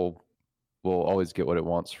Israel will always get what it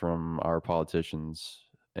wants from our politicians,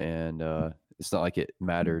 and it's not like it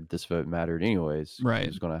mattered. This vote mattered anyways. Right. It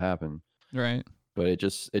was going to happen. Right. But it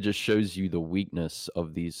just shows you the weakness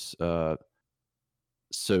of these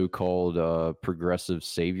so-called progressive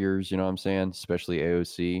saviors. You know what I'm saying? Especially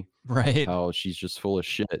AOC. Right. How she's just full of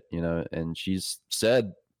shit. And she's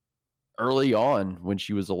said early on when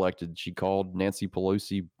she was elected, she called Nancy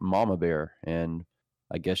Pelosi Mama Bear, and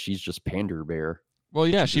I guess she's just Pander Bear. Well,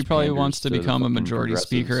 yeah, she probably wants to become a majority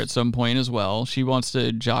speaker at some point as well. She wants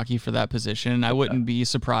to jockey for that position. And I wouldn't be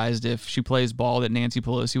surprised if she plays ball that Nancy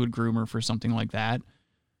Pelosi would groom her for something like that.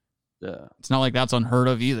 Yeah. It's not like that's unheard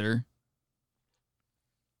of either.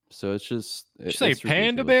 So it's just... Did you say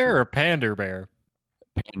Panda Bear or Pander Bear?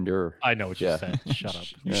 Pander. I know what you said. Shut up.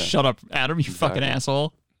 Shut up, Adam, you fucking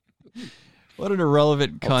asshole. What an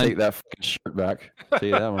irrelevant cunt. I'll take that fucking shirt back. I'll tell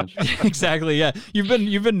you that much. Exactly, yeah. You've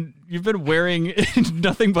been wearing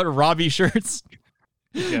nothing but Robbie shirts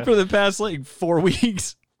for the past like 4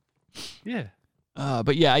 weeks. Yeah.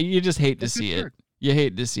 But yeah, you just hate to see it. You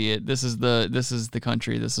hate to see it. This is the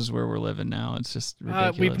country. This is where we're living now. It's just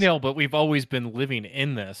ridiculous. But we've always been living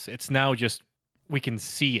in this. It's now just we can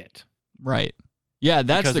see it. Right. Yeah,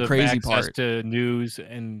 that's because the crazy of part. Access to news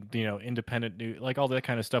and independent news, like all that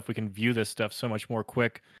kind of stuff. We can view this stuff so much more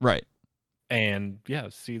quick. Right. And yeah,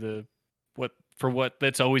 see what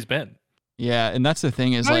that's always been. Yeah, and that's the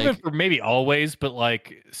thing is not like even for maybe always, but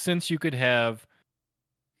like since you could have,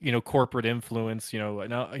 corporate influence.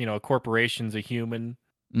 A corporation's a human.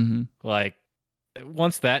 Mm-hmm. Like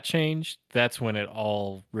once that changed, that's when it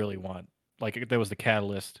all really like there was the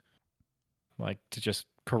catalyst, like to just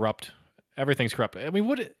corrupt. Everything's corrupt. I mean,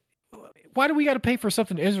 why do we got to pay for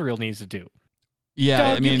something Israel needs to do? Yeah,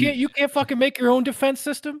 Dog, I mean, you can't fucking make your own defense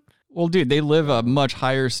system. Well, dude, they have a much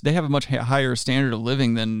higher standard of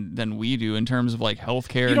living than we do in terms of like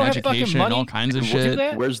healthcare and education and all kinds of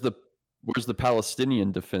shit. Where's the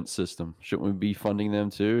Palestinian defense system? Shouldn't we be funding them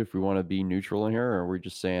too if we want to be neutral in here, or are we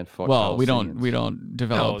just saying fuck? Well, we don't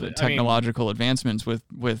develop technological advancements with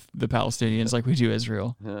the Palestinians like we do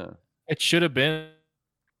Israel. Yeah. It should have been.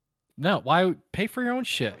 No, why pay for your own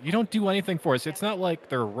shit? You don't do anything for us. It's not like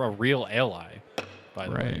they're a real ally, by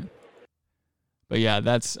the way. But yeah,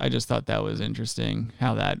 I just thought that was interesting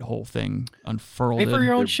how that whole thing unfurled. Pay for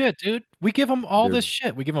your own shit, dude. We give them all this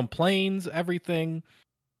shit. We give them planes, everything.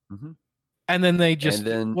 Mm-hmm. And then they just,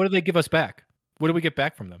 what do they give us back? What do we get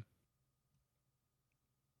back from them?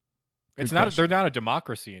 They're not a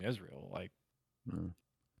democracy in Israel. Like,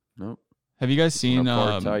 nope. Have you guys seen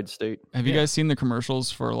apartheid state? Have you guys seen the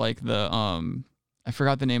commercials for like the I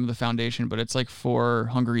forgot the name of the foundation, but it's like for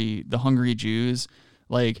the Hungry Jews.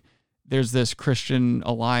 Like there's this Christian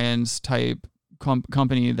Alliance type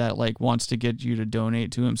company that like wants to get you to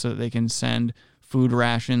donate to him so that they can send food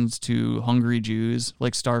rations to hungry Jews,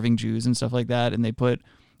 like starving Jews and stuff like that. And they put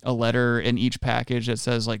a letter in each package that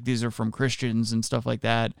says like, these are from Christians and stuff like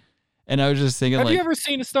that. And I was just thinking, have like, you ever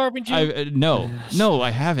seen a starving Jew? No, I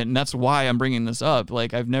haven't. And that's why I'm bringing this up.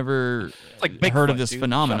 Like, I've never heard of this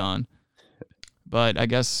phenomenon. But I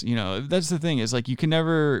guess, you know, that's the thing is like, you can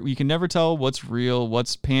never tell what's real,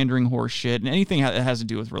 what's pandering horse shit, and anything that has to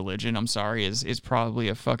do with religion, I'm sorry, is probably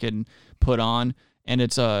a fucking put on, and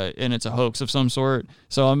it's a hoax of some sort.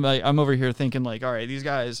 So I'm over here thinking like, all right, these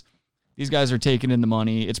guys are taking in the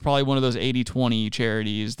money. It's probably one of those 80-20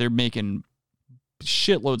 charities. They're making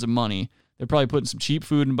shitloads of money. They're probably putting some cheap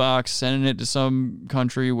food in a box, sending it to some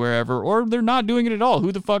country, wherever, or they're not doing it at all.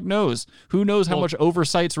 Who the fuck knows? Who knows how much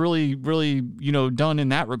oversight's really, you know, done in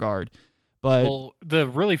that regard? But the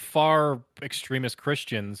really far extremist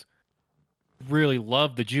Christians really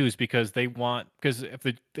love the Jews because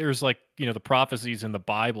there's like, you know, the prophecies in the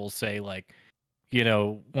Bible say like, you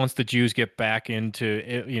know, once the Jews get back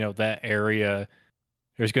into, you know, that area,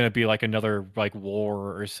 there's going to be like another like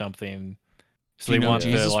war or something. So they want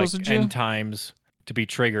the like end times to be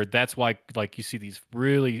triggered. That's why like you see these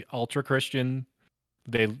really ultra Christian,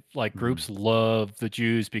 they like groups love the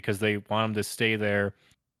Jews because they want them to stay there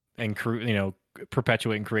and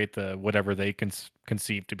perpetuate and create the whatever they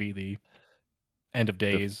conceive to be the end of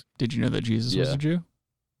days. Did you know that Jesus was a Jew?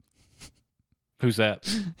 Who's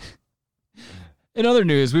that? In other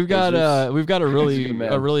news, we've got a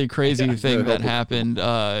really crazy thing that happened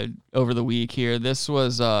over the week here. This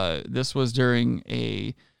was during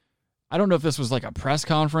I don't know if this was like a press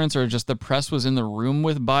conference or just the press was in the room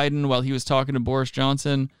with Biden while he was talking to Boris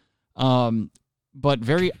Johnson. But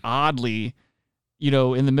very oddly, you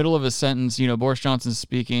know, in the middle of a sentence, you know, Boris Johnson's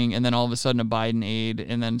speaking, and then all of a sudden a Biden aide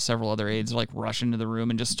and then several other aides like rush into the room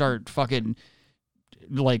and just start fucking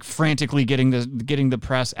like frantically getting the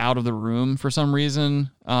press out of the room for some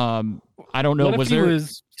reason. I don't know. What if he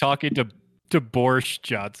was talking to Boris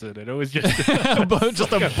Johnson and it was just a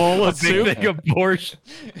bowl of soup? Big thing of Boris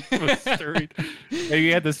was stirred, and he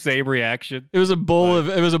had the same reaction. It was a bowl of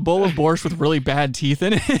borscht with really bad teeth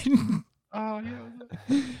in it. Oh yeah.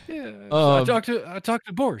 I talked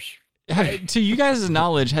to Boris. To you guys'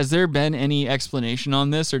 knowledge, has there been any explanation on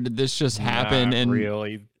this, or did this just happen? Not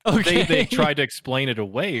really. Okay. They tried to explain it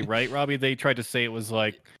away, right, Robbie? They tried to say it was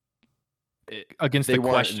like against the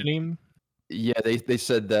questioning. Yeah, they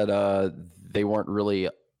said that they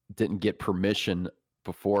didn't get permission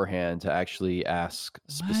beforehand to actually ask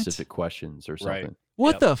specific questions or something. Right.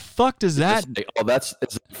 What the fuck does that?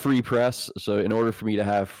 It's free press. So in order for me to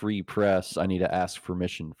have free press, I need to ask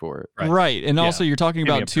permission for it. Right. And also you're talking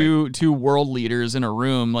about two world leaders in a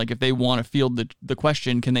room. Like if they want to field the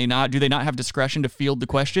question, can they not? Do they not have discretion to field the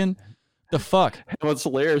question? The fuck? And what's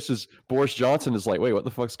hilarious is Boris Johnson is like, wait, what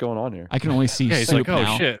the fuck's going on here? I can only see he's soup like, oh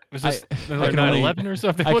now. shit. Was this like 9/11 or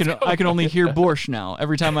something? I can only hear borscht now.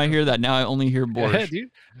 Every time I hear that, now I only hear borscht. Yeah, dude.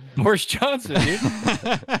 Boris Johnson, dude.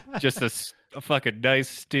 Just a fucking nice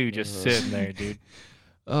stew just sitting there, dude.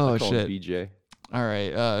 Oh shit. BJ. All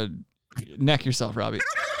right, neck yourself, Robbie.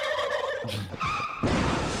 All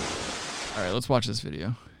right, let's watch this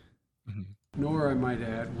video. Nor, I might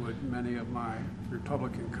add, would many of my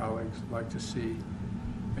Republican colleagues like to see.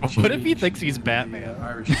 What if he thinks he's Batman?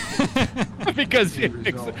 Because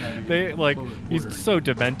they like he's so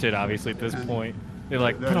demented, obviously at this point. They're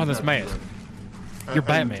like, put on this mask. You're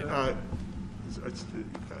Batman.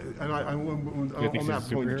 And on that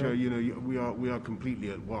point, Joe, you know, we are completely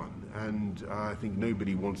at one, and I think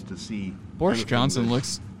nobody wants to see Boris Johnson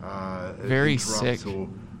looks very sick. Or,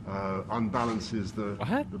 unbalances the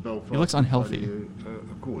Belfast. He looks unhealthy.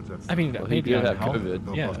 Accords. I mean, maybe unhealthy.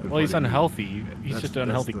 Yeah, well, he's unhealthy. He's just an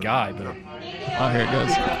unhealthy guy. But oh, here it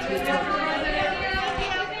goes.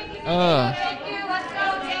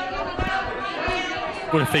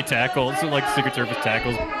 What if they tackle? So like Secret Service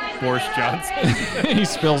tackles Boris Johnson. He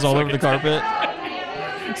spills all over the carpet.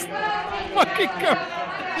 Fucking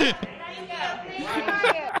carpet.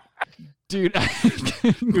 Dude,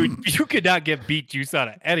 you could not get beet juice out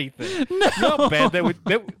of anything. No. You know how bad they would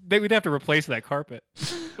have to replace that carpet.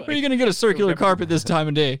 Where are you gonna get a circular carpet this time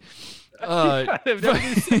of day? But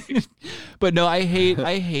no, I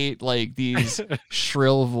hate like these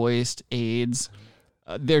shrill voiced aides.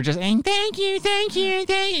 They're just saying thank you.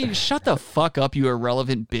 Shut the fuck up, you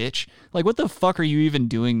irrelevant bitch. Like, what the fuck are you even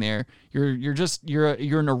doing there? You're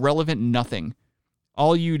an irrelevant nothing.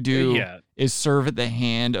 All you do is serve at the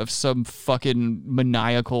hand of some fucking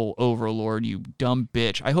maniacal overlord, you dumb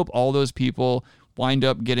bitch. I hope all those people wind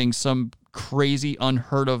up getting some crazy,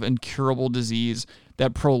 unheard of, incurable disease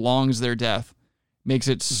that prolongs their death. makes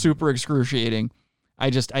it super excruciating. I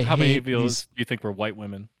How many hate of those these, do you think were white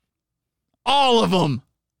women? all of them.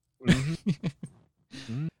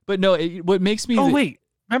 Mm-hmm. But no, what makes me wait,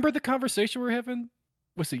 remember the conversation we were having?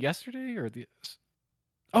 Was it yesterday or the?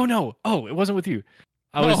 Oh no! Oh, it wasn't with you.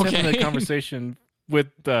 I was having a conversation with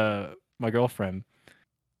my girlfriend,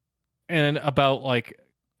 and about like,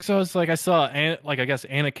 so I was like, I saw I guess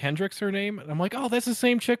Anna Kendrick's her name, and I'm like, oh, that's the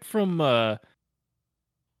same chick from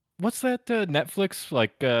what's that Netflix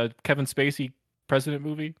Kevin Spacey president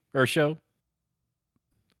movie or show?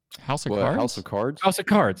 House of Cards. House of Cards. House of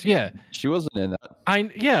Cards. Yeah, She wasn't in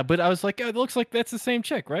that. but I was like, it looks like that's the same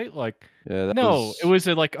chick, right? Like, Yeah, that no, was- it was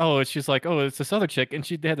like, oh, she's like, oh, it's this other chick, and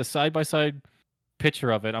she had the side by side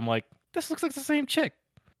picture of it. I'm like, this looks like the same chick.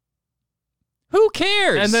 Who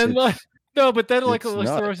cares? And then like, no, but then like It's there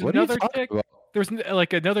not. was What are you another talking chick. about? There was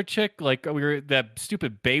like another chick, like we were that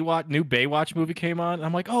stupid new Baywatch movie came on. And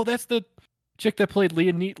I'm like, oh, that's the chick that played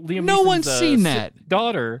Liam No Neeson's, one's seen that.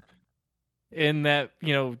 daughter in that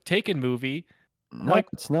Taken movie. No, Like,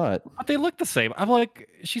 it's not. but they look the same. I'm like,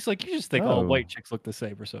 she's like, you just think all No. white chicks look the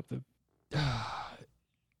same or something.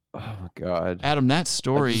 Oh my god. Adam, that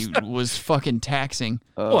story was fucking taxing.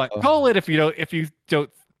 What? Call it if you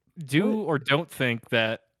don't think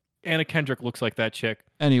that Anna Kendrick looks like that chick.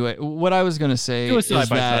 Anyway, what I was gonna say Do a is side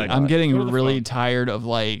by that side. I'm getting Go to the really phone. tired of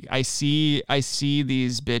like I see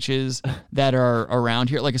these bitches that are around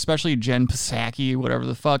here, like especially Jen Psaki, whatever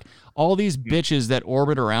the fuck. All these bitches that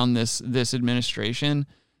orbit around this administration,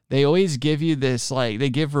 they always give you this like they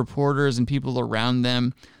give reporters and people around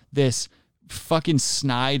them this fucking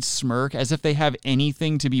snide smirk as if they have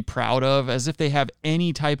anything to be proud of, as if they have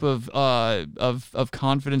any type of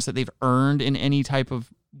confidence that they've earned in any type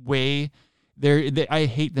of way. I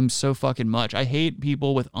hate them so fucking much. I hate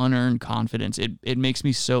people with unearned confidence. It makes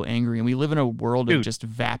me so angry. And we live in a world of just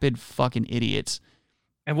vapid fucking idiots.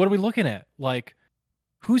 And what are we looking at? Like,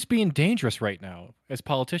 who's being dangerous right now as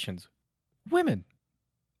politicians? Women.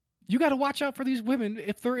 You got to watch out for these women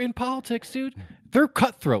if they're in politics, dude. They're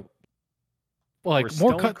cutthroat. Like, We're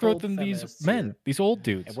more stone cutthroat cold than these feminists men, here. these old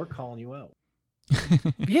dudes. And we're calling you out.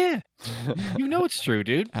 Yeah. You know it's true,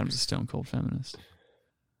 dude. Adam's a stone cold feminist.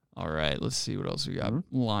 All right, let's see what else we got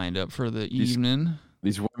lined up for the evening.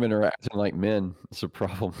 These women are acting like men. It's a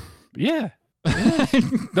problem. Yeah.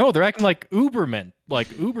 No, they're acting like Ubermen. Like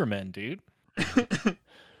Ubermen, dude.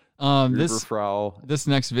 This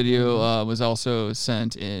next video was also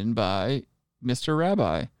sent in by Mr.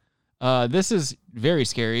 Rabbi. This is very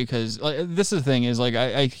scary because this is the thing is like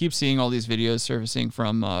I keep seeing all these videos surfacing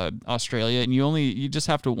from Australia, and you just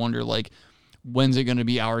have to wonder like, when's it going to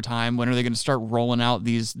be our time? When are they going to start rolling out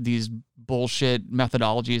these bullshit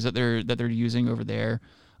methodologies that they're using over there?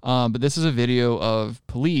 But this is a video of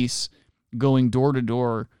police going door to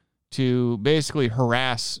door to basically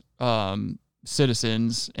harass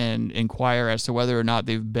citizens and inquire as to whether or not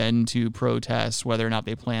they've been to protests, whether or not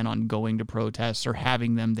they plan on going to protests or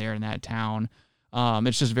having them there in that town.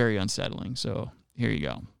 It's just very unsettling. So here you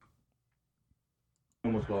go.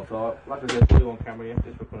 Almost well. So, like I said, put you on camera here,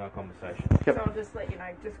 just for our conversation. So I'll just let you know,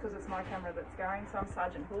 just because it's my camera that's going, so I'm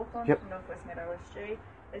Sergeant Hawthorne from Northwest Met OSG.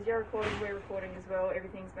 As you're recording, we're recording as well.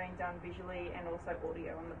 Everything's being done visually and also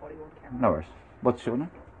audio on the body-worn camera. No worries. What's your name?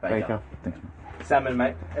 Baker. Thanks, man. Salmon,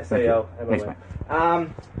 mate. SAL. Thanks, mate.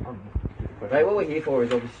 Mate, what we're here for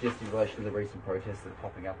is obviously just in relation to the recent protests that are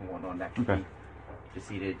popping up and whatnot, and actually Okay. just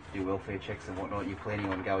here to do welfare checks and whatnot. You're planning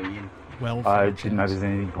on going in? I didn't know there's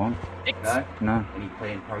anything on. No? No. Any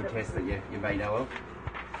planned protests that you may know of?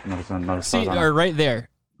 Not as See, far as I know. right there.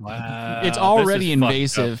 Wow, It's this already is fucked up,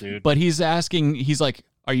 invasive, dude. but he's asking, he's like,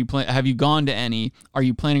 have you gone to any? Are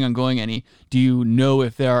you planning on going any? Do you know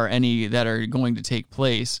if there are any that are going to take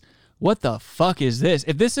place? What the fuck is this?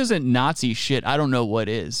 If this isn't Nazi shit, I don't know what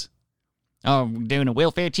is. Oh, we're doing a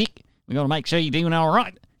welfare check. We're going to make sure you're doing all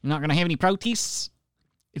right. You're not going to have any protests.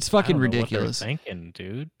 It's fucking I don't know ridiculous. What they're thinking,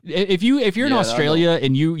 dude. If you're in Yeah, I don't Australia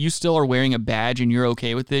and you still are wearing a badge and you're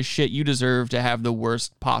okay with this shit, you deserve to have the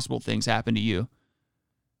worst possible things happen to you.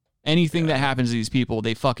 Anything that happens to these people,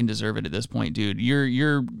 they fucking deserve it at this point, dude.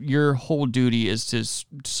 Your whole duty is to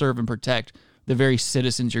serve and protect the very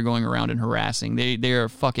citizens you're going around and harassing. They are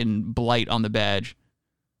fucking blight on the badge.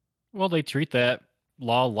 Well, they treat that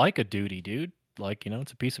law like a duty, dude. Like,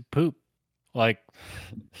 it's a piece of poop. Like,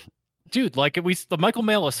 dude, like Michael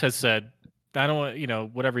Malice has said, I don't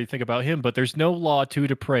want, whatever you think about him, but there's no law too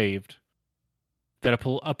depraved that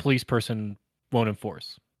a police person won't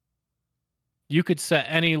enforce. You could set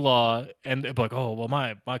any law and be like, oh, well,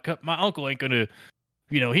 my uncle ain't gonna,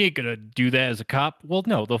 he ain't gonna do that as a cop. Well,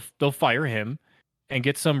 no, they'll fire him and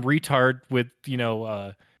get some retard with,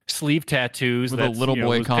 sleeve tattoos With a that's, little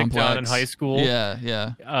boy was picked on in complex. high school.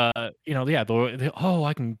 Yeah.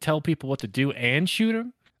 I can tell people what to do and shoot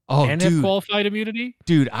them. Oh, and dude. have qualified immunity.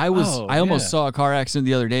 Dude, I almost yeah. saw a car accident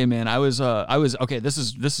the other day, man. I was okay, this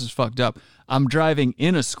is fucked up. I'm driving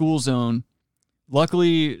in a school zone.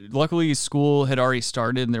 Luckily school had already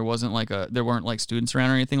started and there weren't like students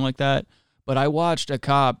around or anything like that. But I watched a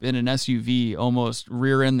cop in an SUV almost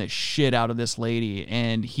rear end the shit out of this lady.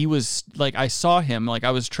 And he was like, I saw him, like I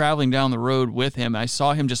was traveling down the road with him. I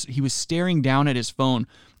saw him he was staring down at his phone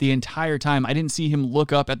the entire time. I didn't see him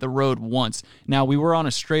look up at the road once. Now, we were on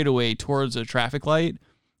a straightaway towards a traffic light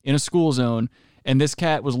in a school zone. And this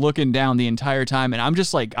cat was looking down the entire time, and I'm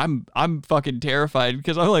just like, I'm fucking terrified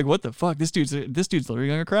because I'm like, what the fuck? This dude's literally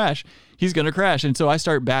gonna crash. He's gonna crash. And so I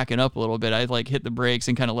start backing up a little bit. I like hit the brakes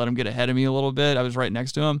and kind of let him get ahead of me a little bit. I was right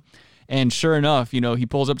next to him, and sure enough, he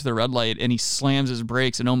pulls up to the red light and he slams his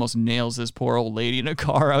brakes and almost nails this poor old lady in a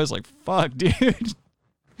car. I was like, fuck, dude.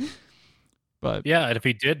 But yeah, and if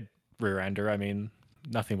he did rear end her, I mean,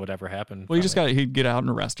 nothing would ever happen. Well, he'd get out and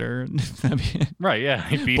arrest her. Right? Yeah,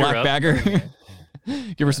 he'd beat black her up. bagger.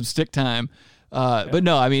 Give her some stick time. But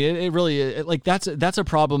no, I mean, it really, like, that's a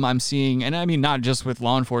problem I'm seeing. And I mean, not just with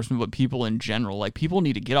law enforcement, but people in general. Like, people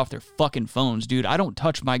need to get off their fucking phones, dude. I don't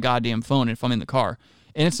touch my goddamn phone if I'm in the car.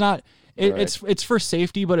 And it's not, it's for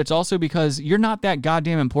safety, but it's also because you're not that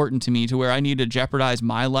goddamn important to me to where I need to jeopardize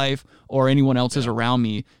my life or anyone else's around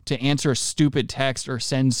me to answer a stupid text or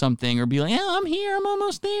send something or be like, yeah, I'm here, I'm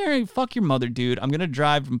almost there. Hey, fuck your mother, dude. I'm going to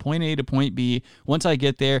drive from point A to point B. Once I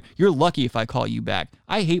get there, you're lucky if I call you back.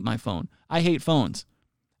 I hate my phone. I hate phones.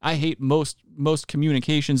 I hate most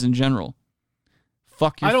communications in general.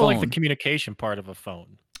 Fuck your phone. I don't like the communication part of a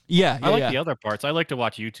phone. Yeah, I like the other parts. I like to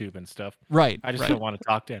watch YouTube and stuff. Right. I just don't want to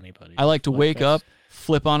talk to anybody. I like to wake up,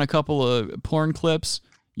 flip on a couple of porn clips,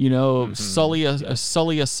 sully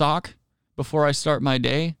a sock before I start my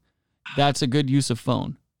day. That's a good use of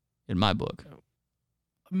phone in my book.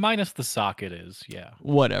 Minus the sock, it is. Yeah.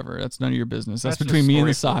 Whatever. That's none of your business. That's a between me and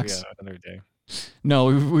the story for, socks. another day. No,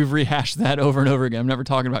 we've rehashed that over and over again. I'm never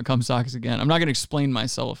talking about cum socks again. I'm not going to explain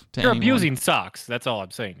myself to You're anyone. abusing socks. That's all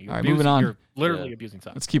I'm saying. All right, moving on. You're literally abusing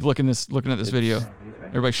socks. Let's keep looking at this video.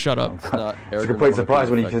 Everybody shut up. It's a complete surprise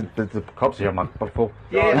when the cops are here a month before.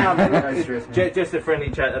 Yeah, no, just a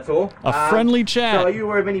friendly chat, that's all. A friendly chat. So are you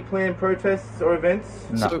aware of any planned protests or events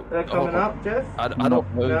that are coming up, Jeff? I don't know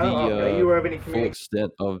Are you aware of any full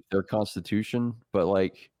extent of their constitution, but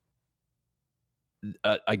like,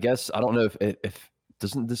 I guess I don't know if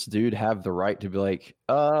doesn't this dude have the right to be like,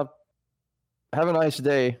 have a nice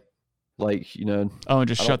day, like, oh, and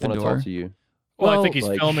just I shut the don't wanna door. Talk to you. Well, I think he's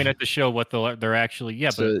filming it to show what they're actually. Yeah,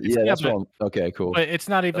 So, but yeah, that's what I'm, okay, cool. But it's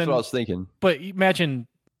not even. That's what I was thinking. But imagine,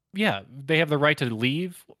 yeah, they have the right to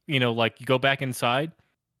leave. Like you go back inside.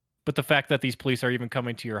 But the fact that these police are even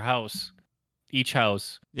coming to your house, each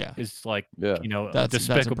house, is like, that's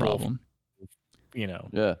despicable. a problem.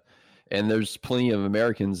 Yeah, and there's plenty of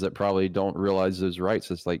Americans that probably don't realize those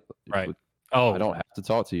rights. It's like, right. I don't have to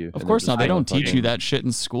talk to you. Of course not. They don't teach you that shit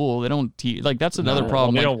in school. They don't teach. Like, that's another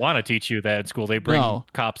problem. They don't want to teach you that in school. They bring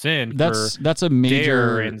cops in. That's a dare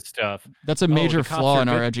major and stuff. That's a major the cops flaw are in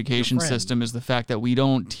our good- education good friends. system is the fact that we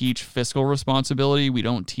don't teach fiscal responsibility. We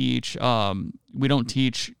don't teach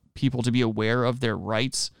people to be aware of their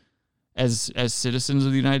rights as citizens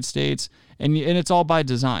of the United States, and it's all by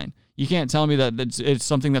design. You can't tell me that it's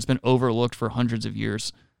something that's been overlooked for hundreds of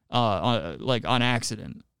years, on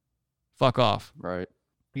accident. Fuck off. Right.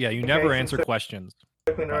 Yeah, you never answer questions.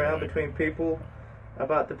 Circling around between people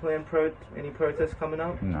about the planned any protests coming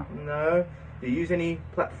up? No. No. Do you use any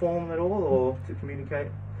platform at all or to communicate?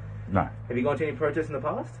 No. Have you gone to any protests in the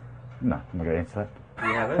past? No, I'm not going to answer that.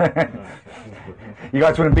 You haven't? You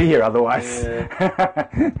guys wouldn't be here otherwise.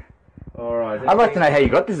 Yeah. All right. I'd like to know how you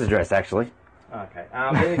got this address, actually. Okay.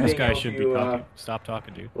 This guy should be talking. Stop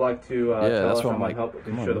talking, dude. Like to Yeah, tell that's us what how I'm might like, help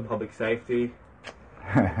come on, ensure the man. public safety?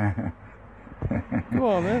 Come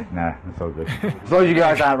on, man. Nah, it's all good. As long as you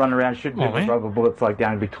guys aren't running around shooting people with rubber bullets like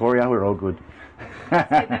down in Victoria, we're all good.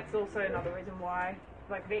 That's also another reason why,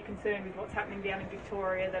 like, they're concerned with what's happening down in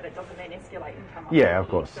Victoria, that it doesn't then escalate and come up. Yeah, of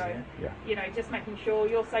course. So, Yeah. just making sure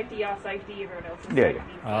your safety, our safety, everyone else's Yeah, safety.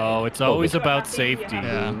 Oh, it's always about safety.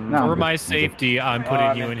 Yeah. For my safety, I'm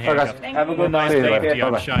putting you in handcuffs. Have a For good my night. safety,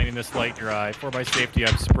 I'm Bye-bye. shining this light in your eye. For my safety,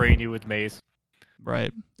 I'm spraying you with mace.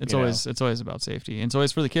 Right. It's You know. always about safety. And it's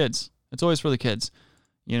always for the kids. It's always for the kids.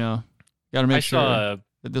 Got to make sure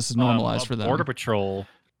that this is normalized for them. Border Patrol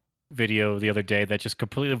video the other day that just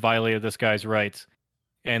completely violated this guy's rights,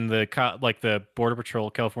 and the Border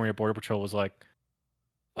Patrol, California Border Patrol, was like,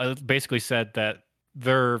 basically said that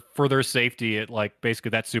for their safety, it like basically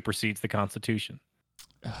that supersedes the Constitution.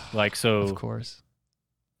 Like, so of course,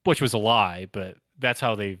 which was a lie, but that's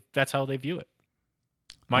how they view it.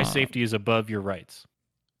 My safety is above your rights.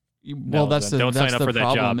 Well, don't sign up for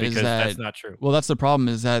that job because that's not true. Well, that's the problem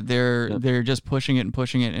is that they're just pushing it,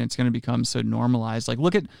 and it's going to become so normalized. Like,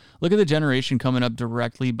 look at the generation coming up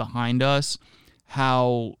directly behind us,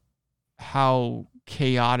 how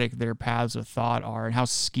chaotic their paths of thought are, and how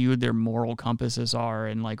skewed their moral compasses are,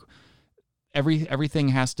 and like everything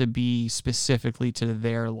has to be specifically to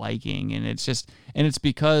their liking, and it's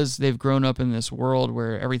because they've grown up in this world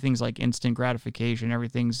where everything's like instant gratification,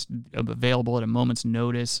 everything's available at a moment's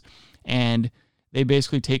notice, and they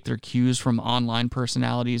basically take their cues from online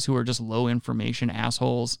personalities who are just low information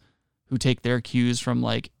assholes who take their cues from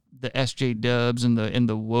like the SJWs and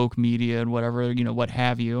the woke media and whatever, what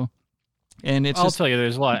have you. And I'll tell you,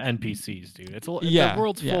 there's a lot of NPCs, dude. The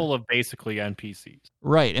world's full of basically NPCs.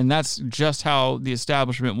 Right, and that's just how the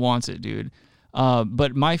establishment wants it, dude.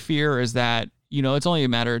 But my fear is that, it's only a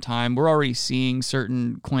matter of time. We're already seeing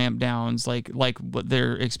certain clampdowns, like what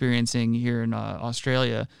they're experiencing here in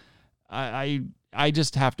Australia. I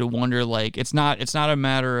just have to wonder, like, it's not a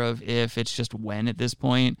matter of if, it's just when at this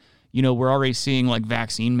point. We're already seeing like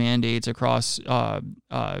vaccine mandates across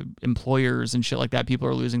employers and shit like that. People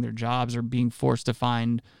are losing their jobs or being forced to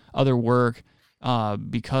find other work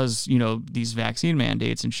because, these vaccine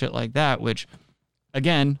mandates and shit like that, which,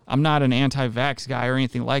 again, I'm not an anti-vax guy or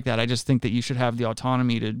anything like that. I just think that you should have the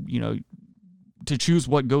autonomy to choose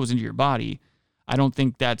what goes into your body. I don't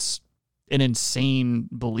think that's an insane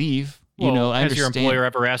belief. Well, has your employer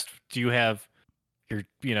ever asked, do you have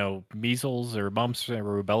your, measles or mumps or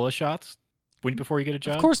rubella shots before you get a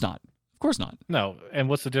job? Of course not. Of course not. No. And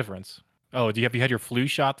what's the difference? Oh, have you had your flu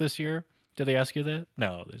shot this year? Did they ask you that?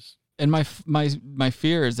 No. And my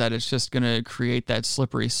fear is that it's just going to create that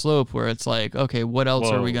slippery slope where it's like, okay, what else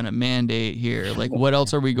are we going to mandate here? Like, what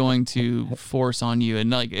else are we going to force on you?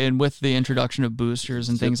 And with the introduction of boosters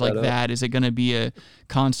and things like that, is it going to be a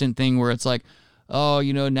constant thing where it's like, oh,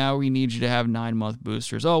 now we need you to have 9-month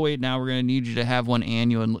boosters. Oh, wait, now we're going to need you to have one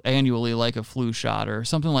annually like a flu shot or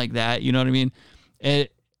something like that. You know what I mean? It's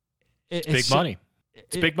big money.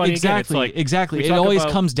 It's big money. Exactly. Exactly. It always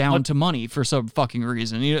comes down to money for some fucking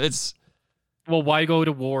reason. Well, why go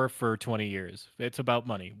to war for 20 years? It's about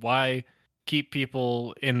money. Why keep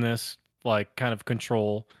people in this like kind of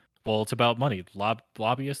control? Well, it's about money.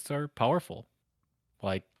 Lobbyists are powerful.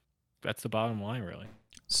 Like, that's the bottom line, really.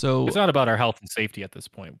 So it's not about our health and safety at this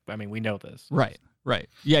point. I mean, we know this. Right.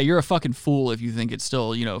 Yeah, you're a fucking fool if you think it's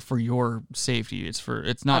still, for your safety. It's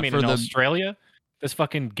not for in Australia, this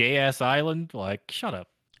fucking gay ass island. Like, shut up.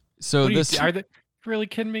 So are they really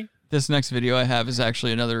kidding me? This next video I have is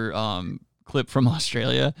actually another clip from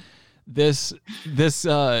Australia. This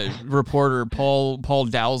reporter Paul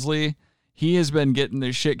Dowsley, he has been getting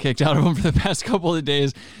the shit kicked out of him for the past couple of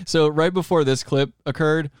days. So right before this clip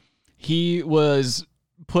occurred, he was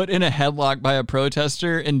put in a headlock by a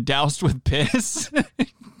protester and doused with piss.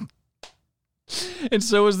 And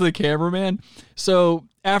so was the cameraman. So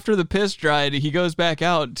after the piss dried, he goes back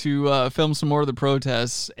out to film some more of the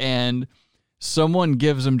protests, and someone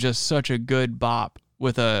gives him just such a good bop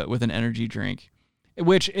with an energy drink.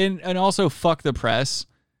 Which, and also fuck the press.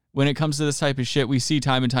 When it comes to this type of shit, we see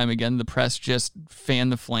time and time again, the press just fan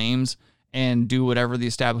the flames and do whatever the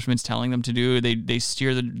establishment's telling them to do. They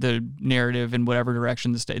steer the narrative in whatever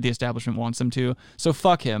direction the establishment wants them to. So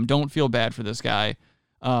fuck him. Don't feel bad for this guy.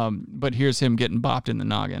 But here's him getting bopped in the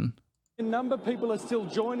noggin. In number, people are still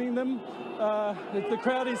joining them. The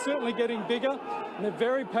crowd is certainly getting bigger, and they're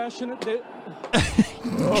very passionate.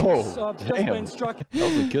 Oh, damn. Been struck. That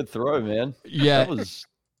was a good throw, man. Yeah. That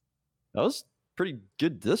was pretty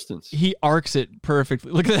good distance. He arcs it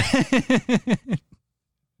perfectly. Look at that.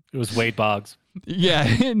 It was Wade Boggs.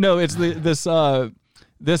 Yeah, no, it's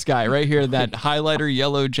this guy right here, that highlighter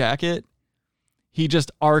yellow jacket. He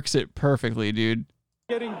just arcs it perfectly, dude.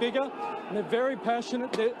 Getting bigger, and they're very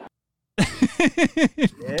passionate.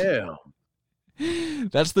 Damn.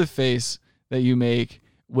 That's the face that you make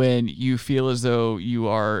when you feel as though you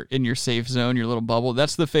are in your safe zone, your little bubble.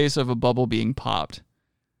 That's the face of a bubble being popped.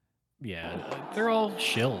 Yeah, they're all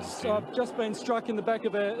shills. So I've just been struck in the back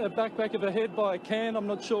of a head by a can. I'm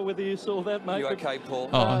not sure whether you saw that, mate. You okay, Paul?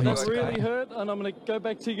 That really hurt, and I'm going to go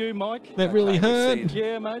back to you, Mike. That really hurt.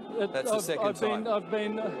 Yeah, mate. That's the second time. I've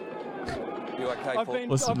been. You okay,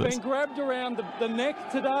 Paul? I've been grabbed around the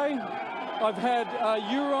neck today. I've had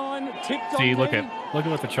urine tipped on me. See, look at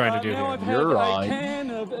what they're trying to do here. I've had a can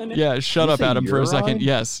of yeah, shut up, Adam, for a second.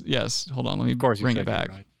 Yes. Hold on, let me bring it back.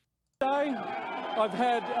 Today, I've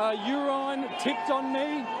had urine tipped on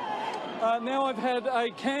me. Now I've had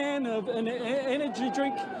a can of an energy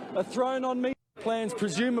drink thrown on me. Plans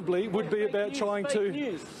presumably would be about trying to...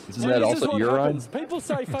 Isn't that also urine? People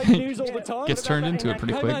say fake news all the time. Gets turned into it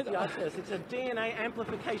pretty quick. Yes, it's a DNA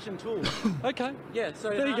amplification tool. Okay. Yeah, so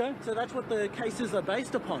there you go. So that's what the cases are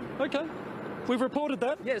based upon. Okay. We've reported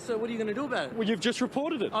that. Yeah, so what are you going to do about it? Well, you've just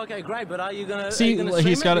reported it. Okay, great, but are you going to... See,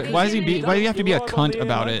 he's got it. Why do you have to be a cunt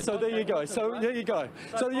about it? So there you go. So there you go.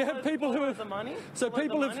 So you have people who have... the money? So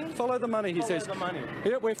people have... Follow the money, he says. the money.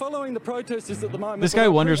 Yeah, we're following the protesters at the moment. This guy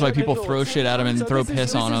wonders why people throw shit at him and throw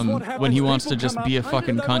piss on him when he wants to just be a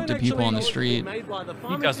fucking cunt to people on the street.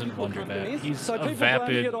 He doesn't wonder that. He's So a people vapid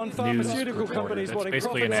blaming it on pharmaceutical news companies reporter. wanting That's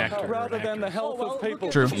basically an profits actor. rather than the health of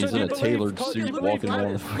people. True. So He's do in you a believe tailored do you suit believe walking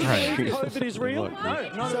around the fucking street. COVID is real?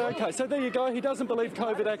 No. So, okay, so there you go. He doesn't believe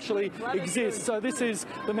COVID actually exists. So this is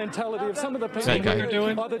the mentality of some of the people that guy? who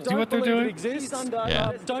doing? either See don't what they're believe doing? it exists,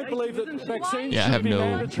 Yeah. don't believe that vaccines Yeah, I have should be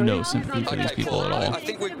mandatory. no sympathy for these people at all. I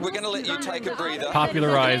think we're going to let you take a breather.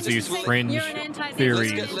 Popularize these fringe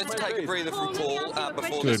theories Let's take a breather from Paul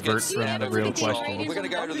before to this avert gets from the real question. We're going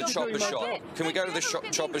to go to the chopper shop. Can we go to the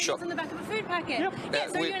chopper shop? on the back of a food packet.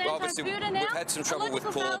 Obviously, we've had some trouble with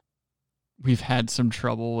Paul. We've had some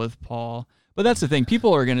trouble with Paul. But that's the thing.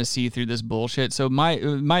 People are going to see through this bullshit. So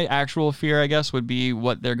my actual fear, I guess, would be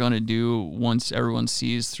what they're going to do once everyone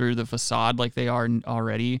sees through the facade like they are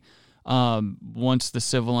already. Once the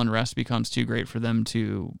civil unrest becomes too great for them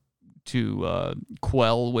to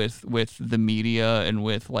quell with the media and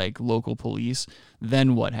with like local police,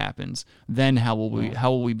 then what happens? Then how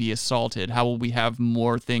will we be assaulted? How will we have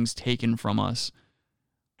more things taken from us?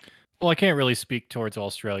 Well, I can't really speak towards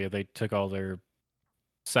Australia. They took all their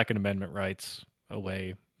Second Amendment rights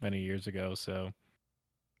away many years ago, so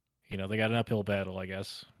they got an uphill battle, I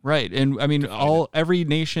guess. Right, and I mean, every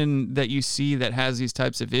nation that you see that has these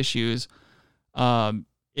types of issues,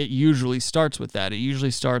 it usually starts with that. It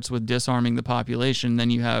usually starts with disarming the population. Then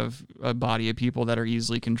you have a body of people that are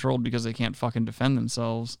easily controlled because they can't fucking defend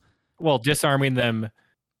themselves. Well, disarming them,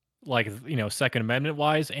 like Second Amendment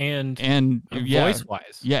wise, and voice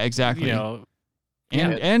wise. Yeah, exactly. Yeah.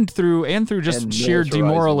 And through just And sheer militarizing the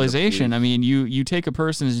demoralization. police. I mean, you take a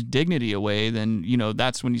person's dignity away, then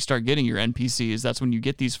that's when you start getting your NPCs. That's when you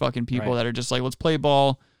get these fucking people that are just like, let's play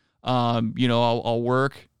ball. I'll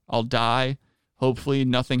work, I'll die. Hopefully,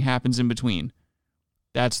 nothing happens in between.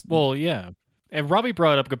 Yeah. And Robbie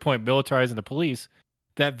brought up a good point. Militarizing the police.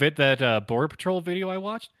 That Border Patrol video I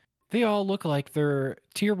watched, they all look like they're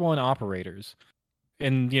Tier 1 operators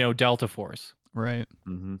in Delta Force. Right.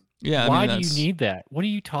 Mm-hmm. Yeah. Why do you need that? What are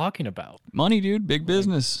you talking about? Money, dude? Big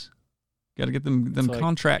business. Got to get them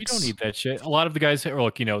contracts. You don't need that shit. A lot of the guys are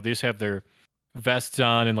like, they just have their vests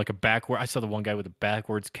on and like a backward. I saw the one guy with a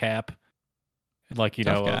backwards cap. Like,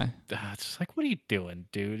 Tough guy. It's just like, what are you doing,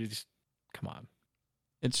 dude? Just come on.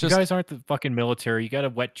 It's You just guys aren't the fucking military. You got a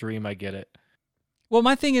wet dream. I get it. Well,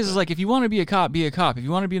 my thing is like, if you want to be a cop, be a cop. If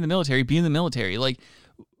you want to be in the military, be in the military. Like,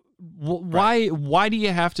 why do you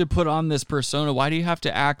have to put on this persona? Why do you have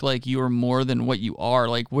to act like you are more than what you are?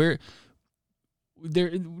 Like,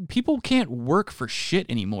 people can't work for shit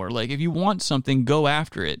anymore. Like, if you want something, go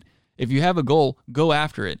after it. If you have a goal, go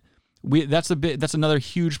after it. That's another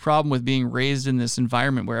huge problem with being raised in this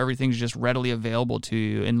environment where everything's just readily available to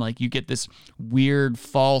you, and like you get this weird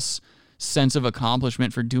false sense of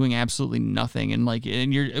accomplishment for doing absolutely nothing, and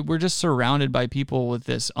we're just surrounded by people with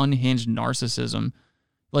this unhinged narcissism.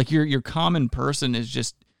 Like your common person is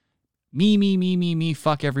just me,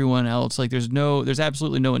 fuck everyone else. Like there's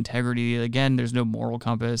absolutely no integrity. Again, there's no moral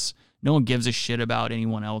compass. No one gives a shit about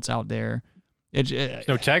anyone else out there. There's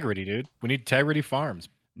no integrity, dude. We need integrity farms.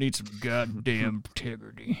 Need some goddamn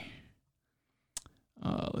integrity.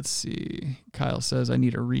 Let's see. Kyle says, I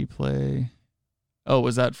need a replay. Oh,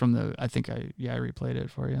 was that from the... I replayed it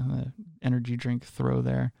for you. The energy drink throw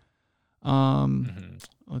there.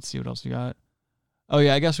 Let's see what else we got. Oh,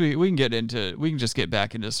 yeah, I guess we can get into... We can just get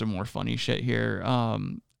back into some more funny shit here.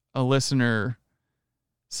 A listener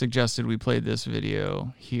suggested we played this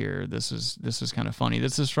video here. This is kind of funny.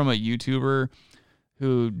 This is from a YouTuber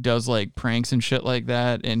who does like pranks and shit like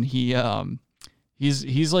that, and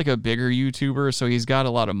he's like a bigger YouTuber, so he's got a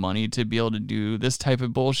lot of money to be able to do this type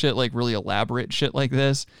of bullshit, like really elaborate shit like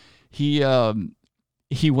this. He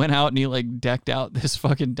went out and he like decked out this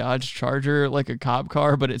fucking Dodge Charger like a cop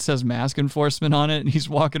car, but it says mask enforcement on it, and he's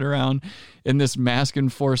walking around in this mask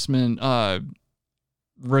enforcement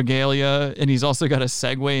regalia, and he's also got a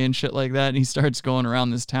Segway and shit like that, and he starts going around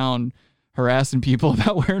this town harassing people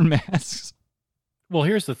about wearing masks. Well,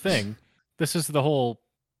 here's the thing. This is the whole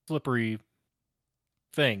slippery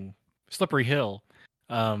hill.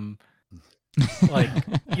 Like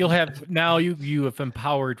you'll have now you have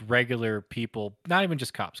empowered regular people, not even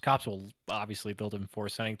just cops. Cops will obviously build and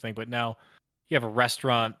enforce anything, but now you have a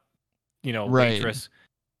restaurant, waitress.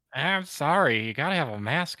 I'm sorry, you gotta have a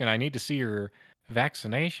mask, and I need to see your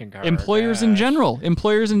vaccination card. Employers in general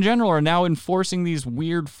are now enforcing these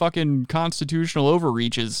weird fucking constitutional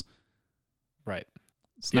overreaches. Right.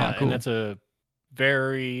 It's not cool. And that's a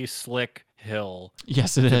very slick hill.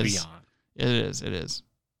 Yes, it is. Be on. It is.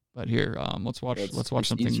 But here, let's watch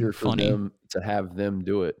something easier for funny. them to have them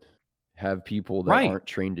do it. Have people that aren't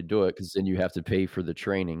trained to do it, because then you have to pay for the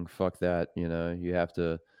training. Fuck that. You have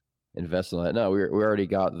to invest in that. No, we already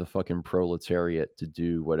got the fucking proletariat to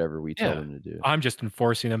do whatever we tell them to do. I'm just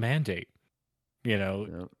enforcing a mandate.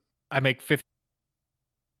 I make 50.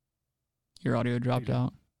 Your audio dropped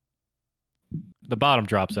out. The bottom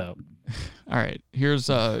drops out. All right. Here's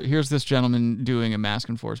this gentleman doing a mask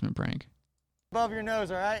enforcement prank. Above your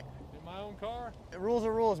nose, all right? In my own car? The rules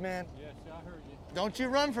are rules, man. Yes, I heard you. Don't you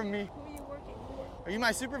run from me. Who are you working for? Are you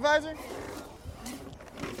my supervisor?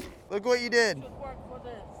 Look what you did.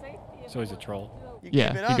 So he's a troll.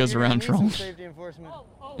 Yeah, he goes around trolling. Safety enforcement.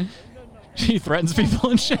 He threatens people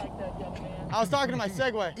and shit. I was talking to my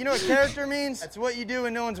Segway. You know what character means? That's what you do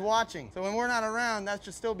when no one's watching. So when we're not around, that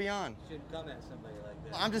should still be on. You shouldn't come at somebody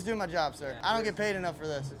like that. I'm just doing my job, sir. I don't get paid enough for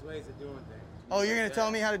this. There's ways of doing things. Oh, you're going to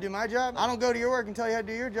tell me how to do my job? I don't go to your work and tell you how to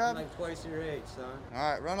do your job. I'm like twice your age, son.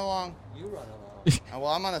 All right, run along. You run along. Well,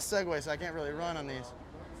 I'm on a Segway, so I can't really run on these.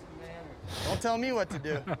 Don't tell me what to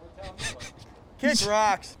do. Kick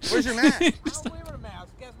rocks. Where's your mask? I don't believe in a mask.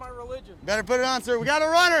 That's my religion. Better put it on, sir. We got a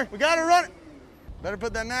runner. We got a runner. Better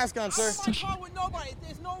put that mask on, sir. I don't want with nobody.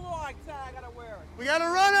 There's no law like that. I gotta wear it. We got a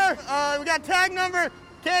runner. We got tag number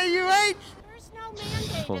KUH. There's no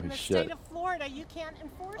mandate in the state of Florida. You can't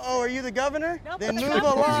enforce it. Oh, are you the governor? Nope, then the move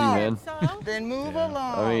governor along. said so. Then move along.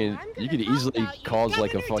 I mean, you could easily cause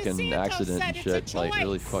like a fucking accident and shit. Like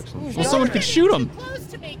really fuck some. Well, someone could shoot him. Close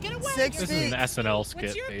to me. Get away. 6 This is an SNL skit,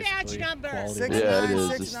 What's your basically. badge number? Quality. Yeah, it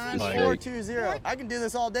is. 6969420. I can do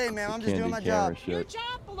this all day, man. I'm just doing my job. Your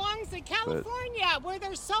job belongs in California, where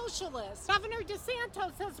they're socialists. Governor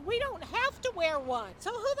DeSantis says we don't have to wear one.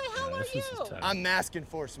 So who the hell are you? I'm mask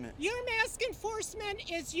enforcement. Your mask enforcement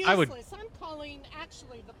is I would- useless. I'm calling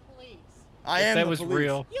actually the police. I If am that the was police.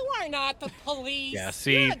 real. You are not the police. Yeah,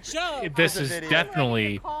 see, You're a joke. this It's is a video.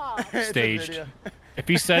 definitely It's a staged. video. If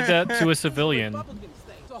he said that to a civilian,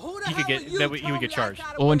 So who the he could hell get are you? that. He Tell would get me I charged.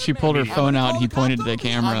 gotta Well, when wear she a pulled her mask. phone out, he I'm pointed to the I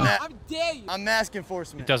camera. dare you. I'm mask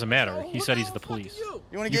enforcement. It doesn't matter. So He who said the he's hell the fuck are police. You,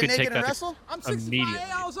 You want You to get could take naked and that to- wrestle? I'm 65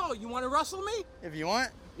 Immediately. years old. You want to wrestle me? If you want.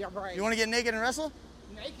 Yeah, right. You want to get naked and wrestle?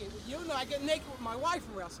 Naked? You know I get naked with my wife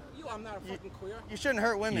and wrestle. I'm not a fucking queer. You shouldn't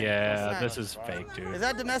hurt women. Yeah, That's this not- is fake, dude. Is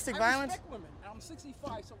that domestic I violence? respect women. I'm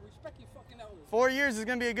 65, so respect your fucking elders. 4 years is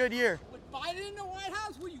going to be a good year. With Biden in the White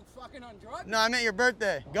House, were you fucking on drugs? No, I meant your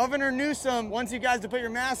birthday. Governor Newsom wants you guys to put your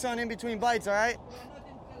masks on in between bites, all right?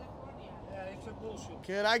 Yeah, it's a bullshit.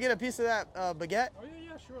 Could I get a piece of that baguette? Oh,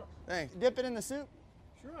 yeah, sure. Thanks. Dip it in the soup?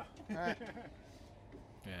 Sure. All right.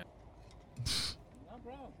 Yeah. No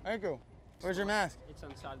problem. Thank you. Where's your mask? It's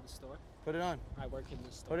inside the store. Put it on. I work in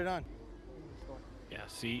the store. Put it on. Yeah,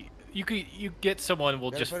 see, you get someone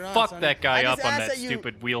will Better just put it on, fuck sonny. that guy I up just on asked that that you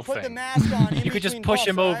stupid wheel put thing. the mask on in You could just between push puffs,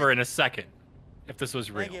 him all over right? in a second if this was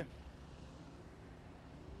real. Thank you.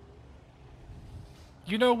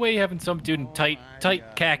 You know way having some dude in tight Where's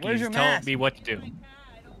khakis your telling mask? me what to do.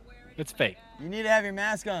 It's fake. You need to have your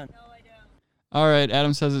mask on. All right,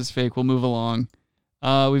 Adam says it's fake. We'll move along.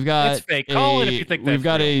 We've got It's fake. Call it if you think we've that's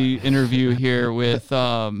got real. a interview here with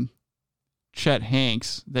Chet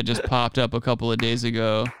Hanks that just popped up a couple of days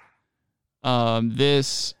ago.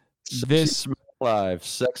 This Sexiest man alive,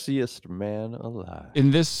 sexiest man alive.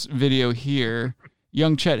 in this video here,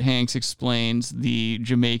 young Chet Hanks explains the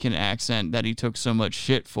Jamaican accent that he took so much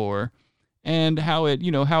shit for, and how it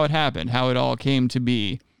happened, how it all came to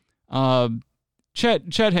be. Chet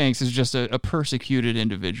Hanks is just a persecuted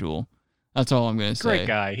individual. That's all I'm gonna say. Great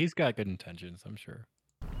guy. He's got good intentions, I'm sure.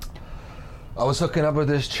 I was hooking up with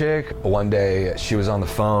this chick. One day, she was on the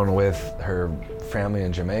phone with her family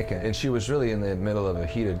in Jamaica, and she was really in the middle of a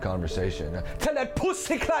heated conversation. Tell that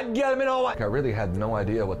pussy clot girl me know what. I really had no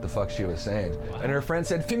idea what the fuck she was saying. And her friend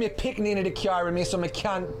said, "Feel me picnic in the car with me so I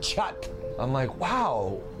can't chat." I'm like,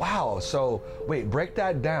 wow. So wait, break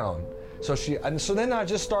that down. So then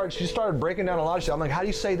she started breaking down a lot of shit. I'm like, how do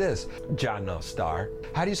you say this? John no star.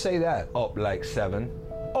 How do you say that? Up like 7.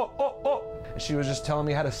 Oh. She was just telling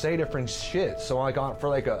me how to say different shit. So like for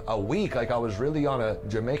like a week, like I was really on a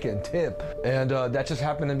Jamaican tip. And that just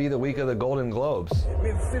happened to be the week of the Golden Globes.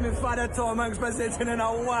 Me father told me presenting in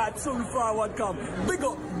a what soon forward come.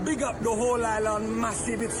 Big up the whole island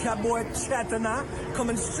massive. It's your boy Chatana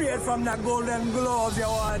coming straight from that Golden Globes, you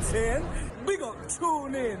want saying? Big up,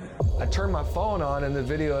 tune in. I turned my phone on and the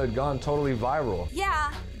video had gone totally viral.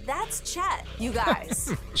 Yeah, that's Chet, you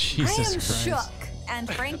guys. Jesus I am Christ. shook and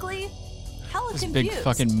frankly, hella This confused. big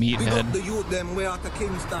fucking meathead. The youth them way out of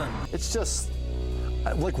Kingston. It's just,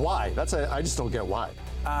 like, why? I just don't get why.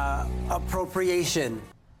 Appropriation.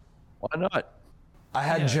 Why not? I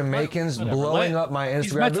had Jamaicans whatever. blowing up my Instagram.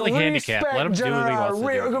 He's mentally handicapped. Let him do what he wants to do.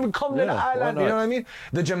 We're gonna come to the Yeah, island. why You know not? what I mean?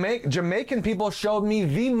 The Jamaican people showed me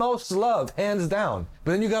the most love, hands down.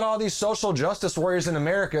 But then you got all these social justice warriors in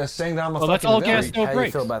America saying that I'm a Well, that's fucking all villain. gas, no How do you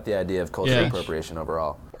brakes. feel about the idea of cultural Yeah. appropriation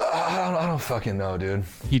overall? I don't fucking know, dude.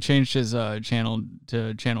 He changed his channel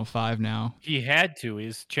to channel 5 now. He had to.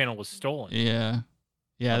 His channel was stolen. Yeah.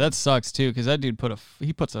 Yeah, that sucks too, because that dude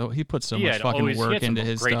he puts so He much had fucking always- he work had some into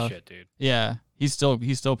his great stuff. shit, dude. Yeah, he's still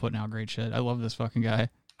putting out great shit. I love this fucking guy.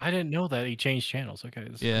 I didn't know that he changed channels. Okay.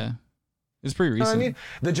 Yeah, it's pretty You know what I recent.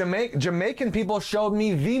 mean? The Jamaican people showed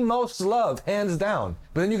me the most love, hands down.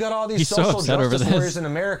 But then you got all these He's so social upset over justice this. warriors in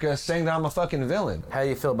America saying that I'm a fucking villain. How do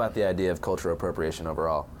you feel about the idea of cultural appropriation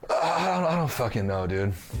overall? I don't fucking know,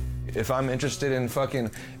 dude. If I'm interested in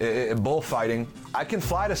fucking bullfighting, I can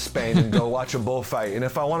fly to Spain and go watch a bullfight. And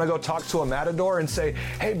if I want to go talk to a matador and say,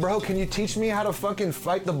 hey, bro, can you teach me how to fucking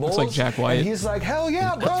fight the bulls? Looks like Jack White. And he's like, hell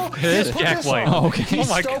yeah, bro. It is Put Jack this White. on." Oh, okay. He's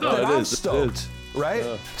Oh my stoked God. that It I'm is, it stoked. is. Right?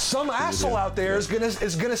 Some asshole out there is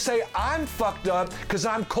gonna say I'm fucked up because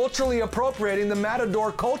I'm culturally appropriating the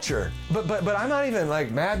matador culture. But I'm not even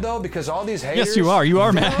like mad though, because all these haters. Yes, you are. You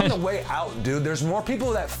are they're mad. on the way out, dude. There's more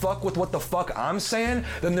people that fuck with what the fuck I'm saying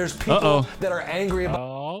than there's people Uh-oh. that are angry about.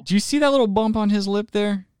 Oh. Do you see that little bump on his lip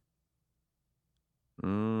there?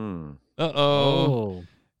 Mm. Uh-oh. Oh.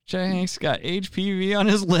 Jay Hanks got HPV on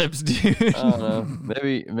his lips, dude. I don't know.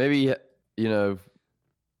 Maybe you know,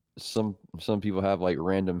 some people have like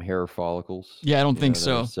random hair follicles. Yeah, I don't think that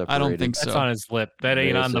are so. I don't separated. think That's so. on his lip. That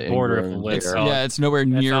ain't There's on the the border of the ingrown lip. hair. Oh, Yeah, it's nowhere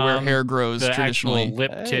that's near where on hair grows the traditionally. actual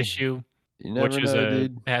lip Hey, tissue, You never which is know,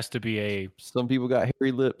 dude. has to be a Some people got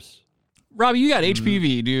hairy lips. Robbie, you got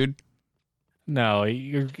HPV, dude. no.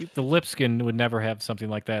 The lip skin would never have something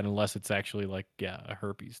like that unless it's actually like a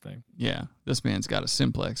herpes thing. Yeah, this man's got a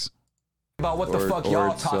simplex. About what the Or- fuck or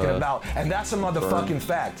y'all it's, talking about, and that's a motherfucking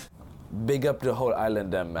fact. Big up the whole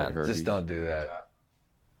island, them man. Just don't do that.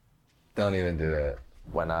 Don't even do that.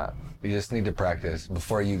 Why not? You just need to practice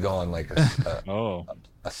before you go on like a Oh.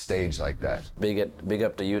 a stage like that. Big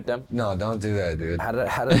up the youth, them. No, don't do that, dude. How did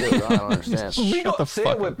do it? I don't understand. Big Shut the up, say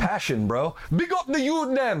fuck it with passion, bro. Big up the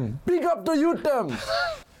youth, them. Big up the youth, them.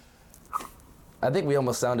 I think we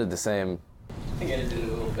almost sounded the same. I gotta do it a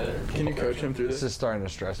little better. Can you coach him through This is starting to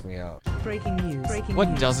stress me out. Breaking news. Breaking What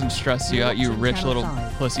news. doesn't stress you out, you Watching rich Channel little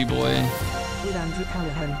 5 pussy boy? with Andrew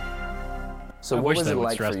Callahan. So I what wish was that it would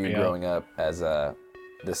like for stress you me out. growing up as the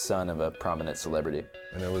son of a prominent celebrity?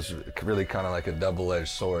 And it was really kind of like a double-edged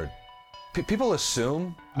sword. People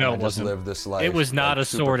assume No, I it just wasn't. lived this life. It was not like, a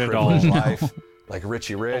super sword at privileged all. Life, like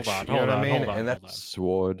Richie Rich. Hold on, you know hold what on, I mean? hold on, And hold that's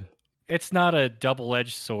Sword. It's not a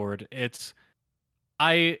double-edged sword.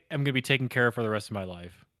 I am gonna be taken care of for the rest of my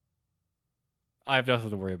life. I have nothing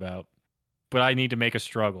to worry about. But I need to make a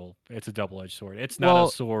struggle. It's a double-edged sword. It's not Well,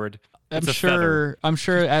 a sword. I'm It's a feather.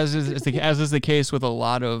 sure, as is the case with a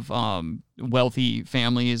lot of wealthy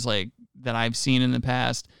families like that I've seen in the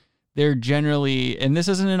past, there generally, and this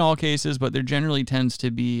isn't in all cases, but there generally tends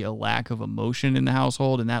to be a lack of emotion in the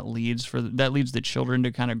household, and that leads the children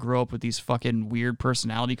to kind of grow up with these fucking weird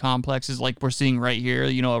personality complexes, like we're seeing right here.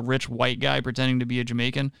 You know, a rich white guy pretending to be a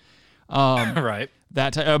Jamaican, Right.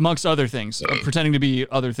 that amongst other things, pretending to be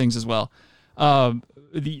other things as well.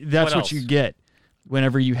 That's what you else? get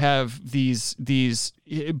whenever you have these.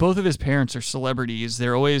 Both of his parents are celebrities.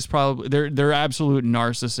 They're always they're absolute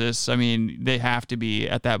narcissists. I mean, they have to be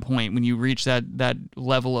at that point when you reach that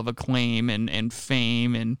level of acclaim and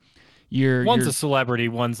fame, and One's a celebrity.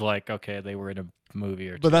 One's like, okay, they were in a movie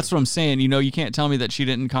or two. But that's what I'm saying. You know, you can't tell me that she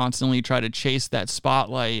didn't constantly try to chase that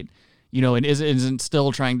spotlight. You know, and isn't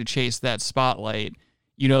still trying to chase that spotlight.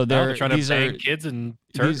 You know, they're trying these to are bang kids and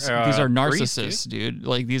these are Greece, narcissists, dude.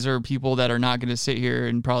 Like, these are people that are not going to sit here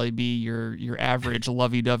and probably be your average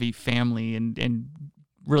lovey-dovey family and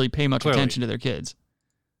really pay much Clearly. attention to their kids.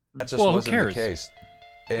 That just Well, who wasn't cares? the case.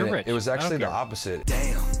 You're And rich. it was I don't actually the care. opposite.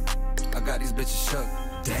 Damn, I got these bitches shook.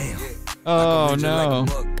 Damn. Oh no!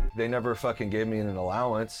 They never fucking gave me an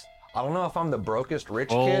allowance. I don't know if I'm the brokest rich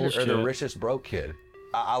kid or the Bullshit. richest broke kid.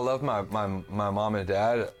 I love my mom and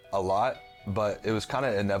dad a lot, but it was kind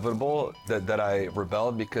of inevitable that I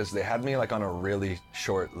rebelled because they had me like on a really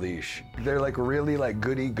short leash. They're like really like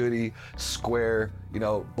goody square, you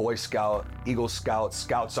know, Boy Scout, Eagle Scout,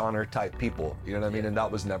 Scouts honor type people. You know what I mean? And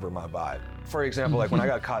that was never my vibe. For example, like when I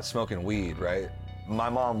got caught smoking weed, right? My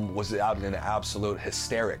mom was out in absolute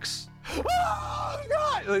hysterics. Oh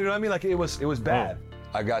God! You know what I mean? Like it was bad.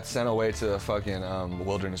 I got sent away to a fucking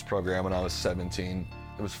wilderness program when I was 17.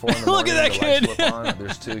 It was 4 in the Look morning. at that the lights kid. flip on.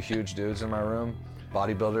 There's 2 huge dudes in my room,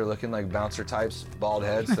 bodybuilder looking like bouncer types, bald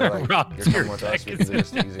heads. They're like, Rob, "You're coming with us. We can do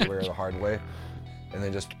this the easy way or the hard way." And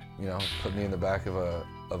they just, you know, put me in the back of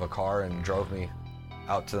a car and drove me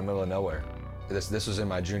out to the middle of nowhere. This was in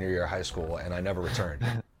my junior year of high school, and I never returned.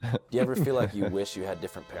 Do you ever feel like you wish you had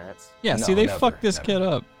different parents? Yeah, No, see, they never, fucked this never. kid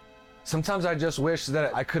up. Sometimes I just wish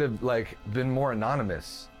that I could have like been more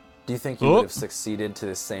anonymous. Do you think you would have succeeded to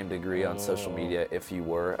the same degree on social media if you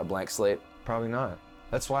were a blank slate? Probably not.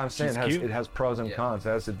 That's why I'm saying it has pros and cons. It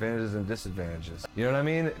has advantages and disadvantages. You know what I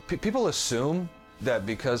mean? People assume that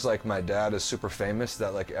because like my dad is super famous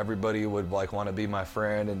that like everybody would like want to be my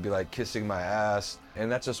friend and be like kissing my ass,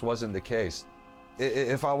 and that just wasn't the case.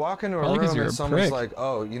 If I walk into a Probably 'cause room you're and a someone's prick. like,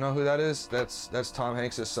 "Oh, you know who that is? That's Tom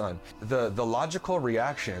Hanks' son." The logical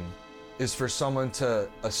reaction is for someone to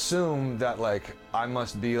assume that like I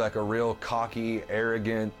must be like a real cocky,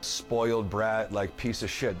 arrogant, spoiled brat, like piece of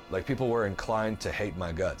shit. Like people were inclined to hate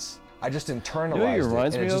my guts. I just internalized it,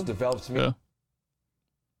 reminds and it me just of? developed me. Yeah. It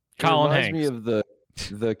Colin reminds me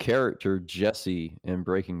Hanks. of the character Jesse in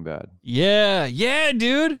Breaking Bad. Yeah,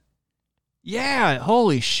 dude. Yeah,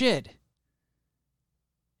 holy shit.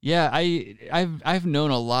 Yeah, I've known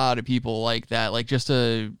a lot of people like that. Like just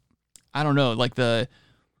I don't know, like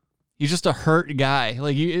he's just a hurt guy.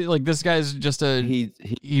 Like this guy's just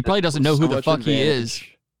he probably doesn't know who the fuck he is.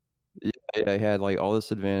 Yeah, he had like all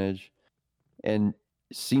this advantage, and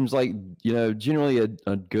seems like, you know, generally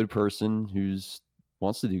a good person who's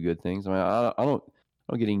wants to do good things. I mean, I don't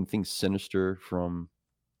get anything sinister from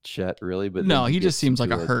Chet really, but No, then he just gets seems like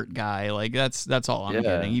a into hurt guy. Like that's all I'm Yeah.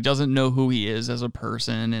 getting. He doesn't know who he is as a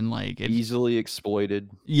person, and like easily exploited.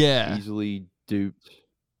 Yeah. Easily duped.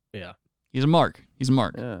 Yeah. He's a mark.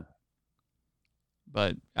 Yeah.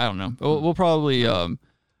 But I don't know. We'll probably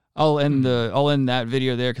I'll end that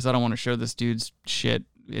video there because I don't want to show this dude's shit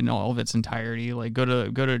in all of its entirety. Like go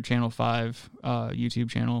to Channel 5 YouTube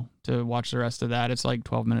channel to watch the rest of that. It's like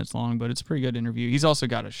 12 minutes long, but it's a pretty good interview. He's also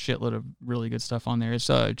got a shitload of really good stuff on there. It's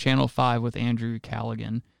Channel 5 with Andrew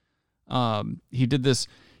Callaghan. He did this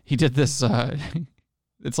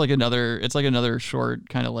it's like another short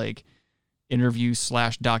kind of like interview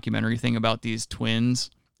 / documentary thing about these twins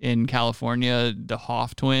in California, the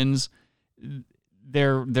Hoff twins.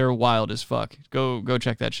 They're wild as fuck. Go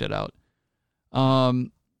check that shit out.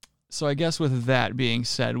 So I guess with that being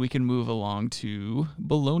said, we can move along to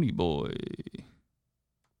Baloney Boy.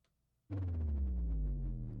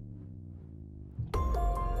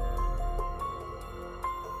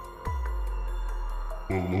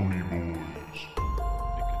 Baloney Boys.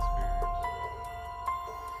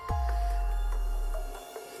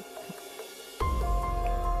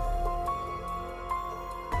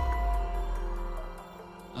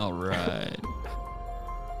 All right.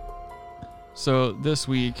 So this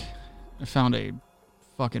week, I found a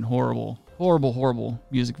fucking horrible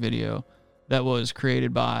music video that was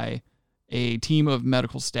created by a team of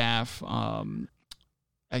medical staff.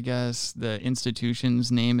 I guess the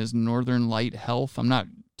institution's name is Northern Light Health. I'm not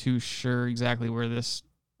too sure exactly where this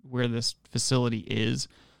facility is.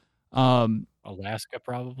 Alaska,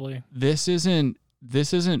 probably. This isn't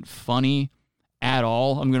funny at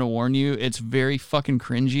all. I'm gonna warn you. It's very fucking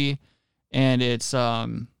cringy, and it's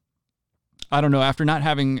I don't know. After not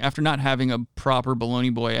having a proper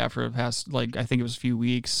Baloney Boy after the past, like, I think it was a few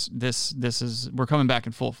weeks, we're coming back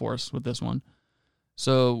in full force with this one.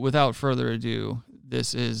 So without further ado,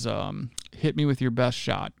 this is Hit Me With Your Best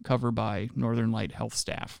Shot, covered by Northern Light Health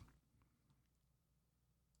staff.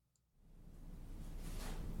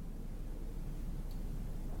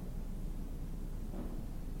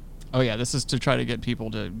 Oh yeah, this is to try to get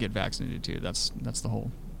people to get vaccinated too. That's the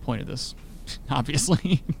whole point of this,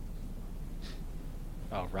 obviously.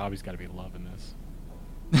 Oh, Robbie's got to be loving this.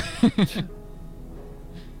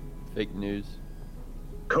 Fake news.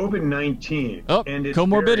 COVID-19 and its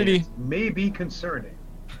comorbidity variants may be concerning,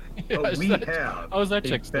 but we have that a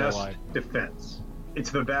chick still best alive? defense.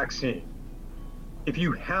 It's the vaccine. If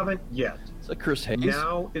you haven't yet, is that Chris Hayes?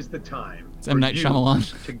 Now is the time It's M. Night you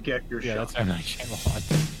Shyamalan. to get your shot. That's M. Night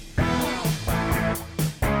Shyamalan.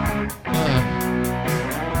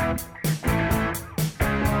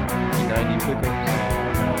 pickups.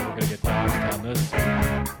 No, we're gonna get dogs down this.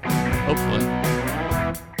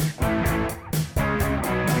 Hopefully.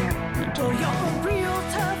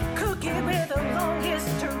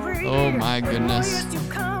 Oh my goodness.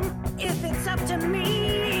 If it's up to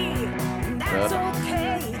me, that's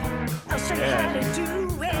okay. I'll show you how to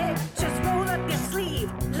do it. Just roll up your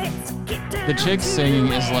sleeve. Let's get down. The chick singing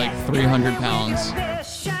is like 300 pounds,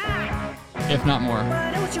 if not more.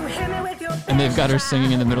 And they've got her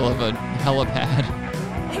singing in the middle of a helipad.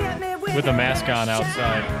 With a mask on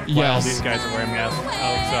outside. While all Yes. these guys are wearing masks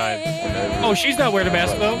outside. Oh, she's not wearing a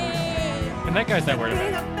mask though. And that guy's not wearing a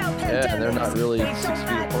mask. Yeah, and they're not really 6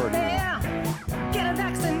 feet apart. Get a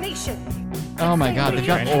vaccination. Oh my god, they've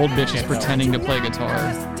got old bitches pretending to play guitar.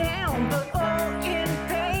 Down, but all in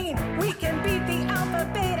pain. We can beat the alpha,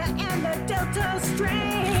 beta, and the delta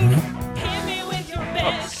strain. Hit me with your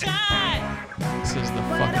best shot. This is the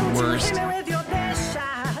fucking worst. Hit me with your best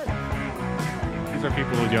shot. These are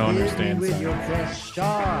people who don't understand with science. your best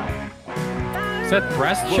shot. Is that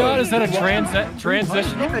breast shot? Is that a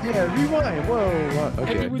transition? Yeah, rewind. Whoa.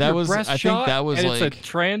 Okay. That was, I think that was and like. it's a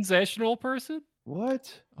transitional person?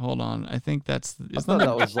 What? Hold on. I think that's. I thought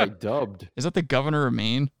that was like dubbed. Is that the governor of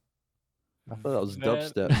Maine? I thought that was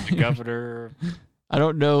That- dubstep. The governor. I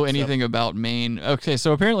don't know anything about Maine. Okay,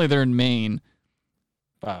 so apparently they're in Maine.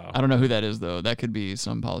 Wow. I don't know who that is, though. That could be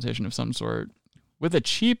some politician of some sort with a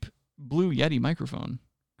cheap Blue Yeti microphone.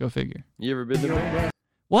 Go figure. You ever been to Maine?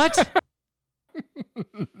 What?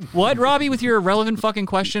 What, Robbie, with your irrelevant fucking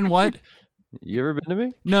question? What? You ever been to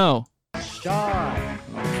me? No.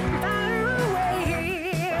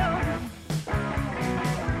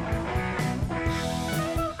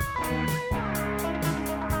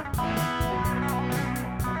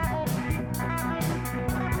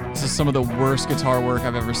 This is some of the worst guitar work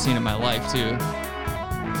I've ever seen in my life, too.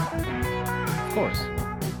 Of course.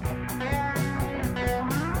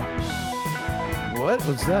 What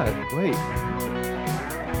was that? Wait.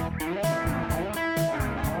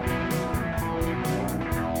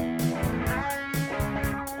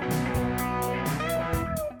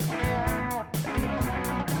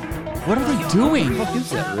 What are they doing? What is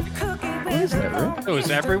that, Rick? What is that, Rick? So is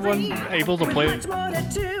everyone able to play?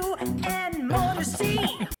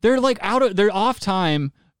 They're like they're off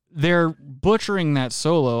time. They're butchering that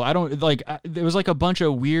solo. I don't like, there was like a bunch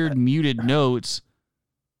of weird muted notes.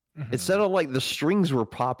 It sounded like the strings were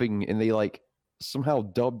popping and they like somehow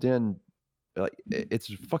dubbed in. Like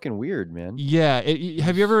it's fucking weird, man. Yeah.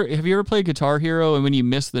 Have you ever played Guitar Hero and when you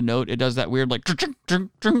miss the note, it does that weird like,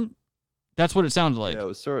 that's what it sounded like. Yeah, it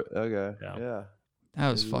was sort of, okay. Yeah. That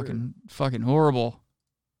was fucking horrible.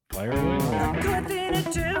 Fire away.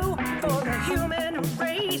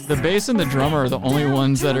 The bass and the drummer are the only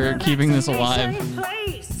ones that are keeping this alive.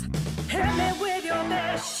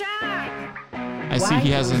 I see he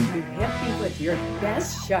hasn't. Hit me with your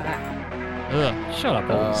best shot. Ugh. Shut up,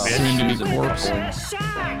 old bitch. Soon to be corpse.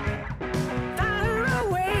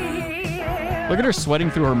 Look at her sweating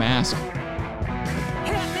through her mask.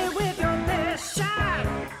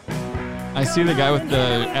 I see the guy with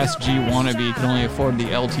the SG wannabe could only afford the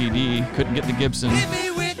LTD, couldn't get the Gibson.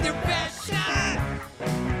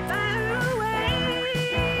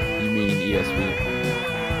 You mean ESP?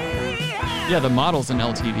 Yeah, the model's an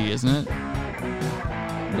LTD, isn't it?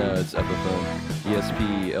 No, it's Epiphone.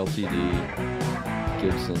 ESP, LTD,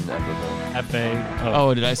 Gibson, Epiphone. FA.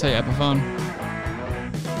 Oh, did I say Epiphone?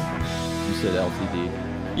 You said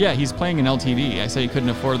LTD. Yeah, he's playing an LTD. I said he couldn't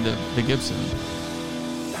afford the Gibson.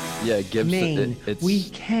 Yeah, Gibson. Maine, It's we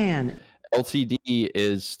can. LTD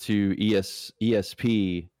is to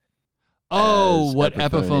ESP. Oh, as what Epiphone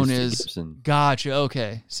Epiphone to is. Gibson. Gotcha.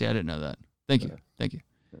 Okay. See, I didn't know that. Thank you. Thank you.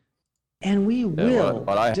 And we will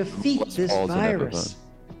what I- defeat Les this Paul's an virus.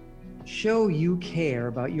 Show you care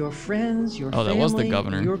about your friends, your Oh, that family, was the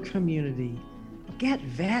governor. your community. Get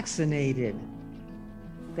vaccinated.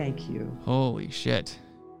 Thank you. Holy shit.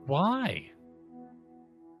 Why?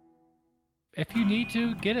 If you need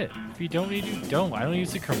to, get it. If you don't need to, don't. I don't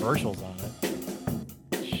use the commercials on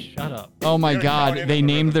it. Shut up. Oh my god, they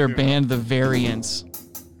named their band The Variants.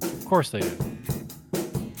 Of course they do.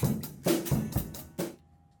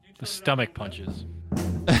 The stomach punches.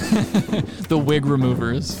 The Wig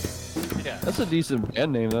Removers. Yeah. That's a decent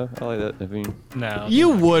band name, though. I like that. I mean, No. You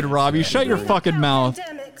would, Robbie. Shut your fucking mouth.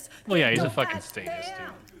 Well, yeah, he's a fucking statist,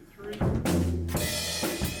 dude.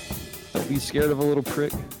 don't be scared of a little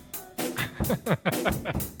prick.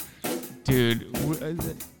 Dude,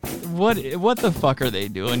 what the fuck are they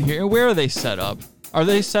doing here? Where are they set up? Are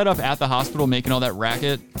they set up at the hospital making all that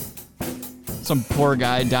racket? Some poor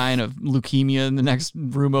guy dying of leukemia in the next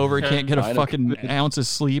room over, can't get a I know. fucking ounce of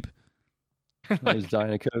sleep. I was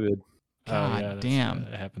dying of COVID. God that's- damn.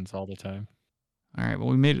 It happens all the time. All right, well,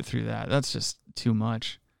 we made it through that. That's just too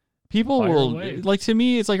much. People Fire will, away. like, to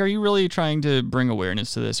me, it's like, are you really trying to bring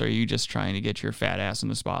awareness to this? Or are you just trying to get your fat ass in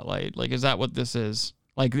the spotlight? Like, is that what this is?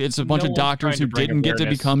 Like, it's a bunch No of one's doctors trying who to bring didn't get to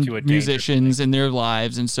awareness become to a dangerous musicians in their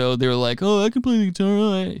lives. And so they're like, oh, I can play the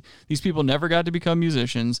guitar. These people never got to become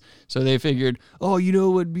musicians. So they figured, oh, you know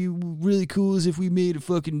what would be really cool is if we made a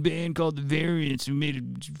fucking band called The Variants and made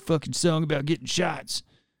a fucking song about getting shots.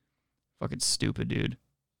 Fucking stupid, dude.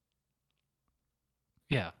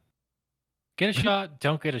 Yeah. Get a shot,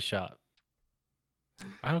 don't get a shot.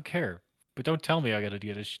 I don't care. But don't tell me I gotta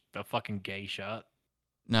get a fucking gay shot.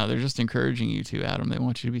 No, they're just encouraging you to, Adam. They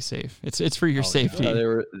want you to be safe. It's for your Oh, safety.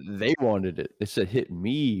 They wanted it. They said, "Hit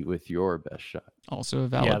me with your best shot." Also a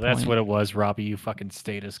valid Yeah, that's point. what it was, Robbie, you fucking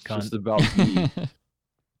status It's cunt. just about me.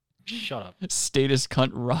 Shut up. Status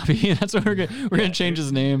cunt Robbie. That's what we're gonna change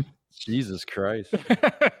his name. Jesus Christ.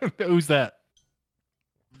 Who's that?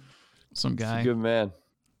 Some He's a guy good man.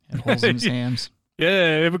 had holes in his hands.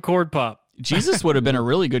 Yeah, they have a cord pop. Jesus would have been a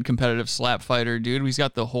really good competitive slap fighter, dude. He's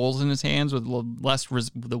got the holes in his hands with less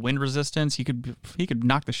the wind resistance. He could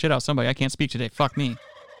knock the shit out of somebody. I can't speak today. Fuck me.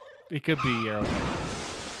 It could be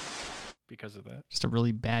because of that. Just a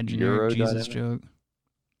really bad generic Jesus Aerodynamic? joke.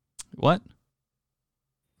 What?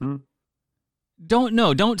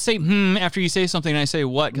 Don't say after you say something and I say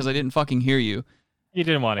what because I didn't fucking hear you. You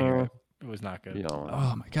didn't want to hear it. It was not good.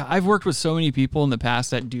 Oh my god, I've worked with so many people in the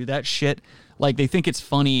past that do that shit. Like they think it's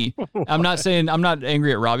funny. I'm not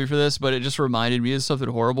angry at Robbie for this, but it just reminded me of something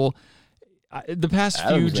horrible. The past few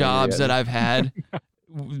Adam's angry jobs at that me. I've had,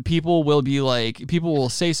 people will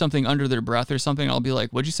say something under their breath or something. I'll be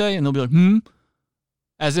like, "What'd you say?" And they'll be like,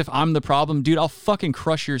 as if I'm the problem, dude. I'll fucking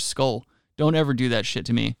crush your skull. Don't ever do that shit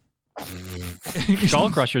to me.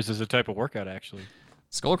 Skull Crushers is a type of workout, actually.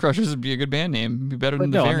 Skull Crushers would be a good band name. It'd be better But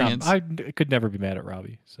than no, the I'm not- Variants. I could never be mad at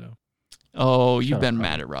Robbie. So Oh, Shut you've up, been Robbie.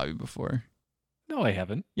 mad at Robbie before. no, I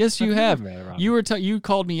haven't. Yes, you I've have. never been mad at Robbie. You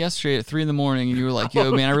called me yesterday at 3 a.m. and you were like,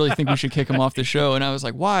 "Yo, man, I really think we should kick him off the show." And I was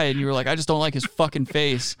like, "Why?" And you were like, "I just don't like his fucking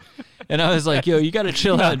face." And I was like, "Yo, you got to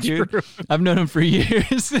chill Not out, dude. true. I've known him for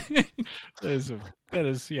years."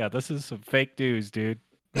 This is some fake news, dude.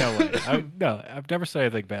 No way. I've never said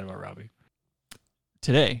anything bad about Robbie.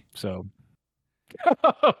 Today, So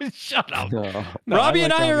shut up. No, Robbie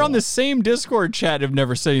and like I are Robbie on the same Discord chat. Have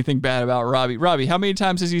never said anything bad about Robbie. Robbie, how many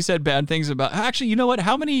times has he said bad things about? Actually, you know what?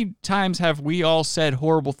 How many times have we all said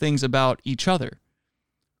horrible things about each other?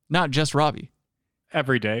 Not just Robbie.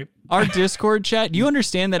 every day. Our Discord chat. Do you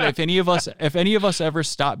understand that if any of us ever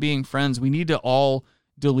stop being friends, we need to all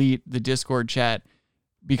delete the Discord chat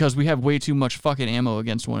because we have way too much fucking ammo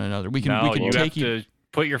against one another. We can you take have to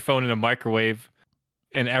put your phone in a microwave,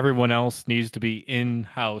 and everyone else needs to be in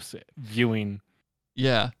house viewing.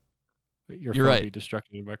 Yeah, your you're phone right. be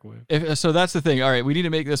destructed in a microwave. So that's the thing. All right, we need to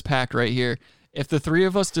make this pact right here. If the three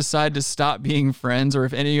of us decide to stop being friends, or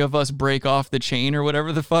if any of us break off the chain or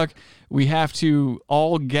whatever the fuck, we have to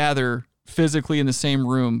all gather physically in the same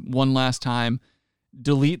room one last time,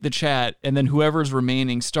 delete the chat, and then whoever's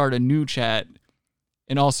remaining start a new chat.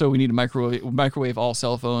 And also, we need to microwave all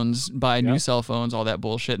cell phones, buy new cell phones, all that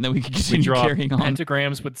bullshit, and then we can We continue draw carrying on.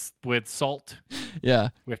 pentagrams with salt. Yeah.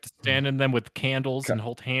 We have to stand in them with candles and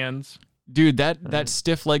hold hands. Dude, that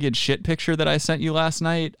stiff-legged shit picture that I sent you last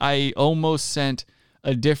night, I almost sent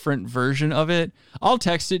a different version of it. I'll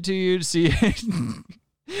text it to you to see.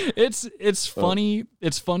 It's funny.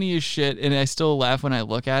 It's funny as shit, and I still laugh when I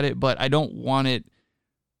look at it, but I don't want it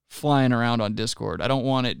flying around on Discord. I don't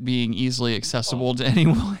want it being easily accessible to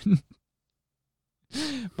anyone.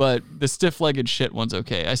 But the stiff-legged shit one's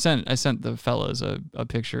okay. I sent the fellas a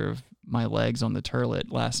picture of my legs on the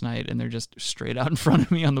turlet last night, and they're just straight out in front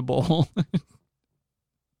of me on the bowl.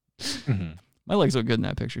 My legs look good in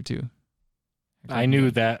that picture too. I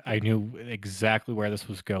knew that. I knew exactly where this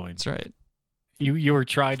was going. That's right. You were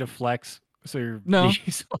trying to flex, so your No.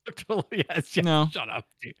 knees looked yes, No. Shut up.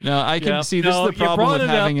 Dude. No, I can Yeah, see this no, is the you problem brought with it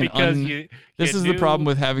up having because you this is the knew- problem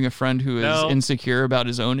with having a friend who is No. insecure about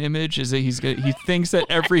his own image is that he thinks that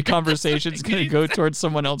every conversation is going to go towards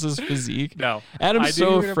someone else's physique. No, Adam's I knew so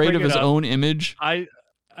you were gonna afraid bring of it his up. own image. I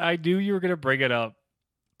knew you were gonna bring it up.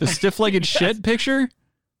 The stiff-legged shit picture.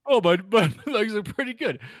 Oh, but my legs are pretty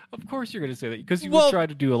good. Of course you're gonna say that because you Well, were trying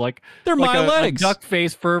to do they're my a legs. duck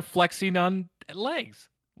face for flexing on legs.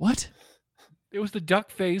 What? It was the duck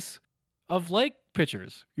face of leg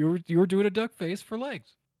pictures. You were doing a duck face for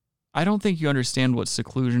legs. I don't think you understand what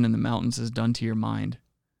seclusion in the mountains has done to your mind.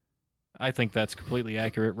 I think that's completely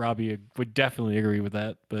accurate. Robbie would definitely agree with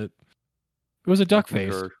that, but it was a duck face.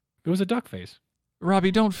 concur. It was a duck face.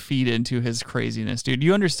 Robbie, don't feed into his craziness, dude.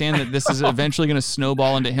 You understand that this is eventually going to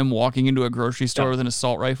snowball into him walking into a grocery store with an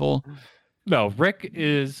assault rifle? No, Rick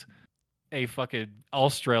is a fucking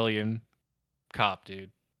Australian cop,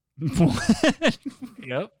 dude. What?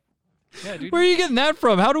 Yep. Yeah, dude. Where are you getting that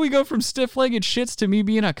from? How do we go from stiff-legged shits to me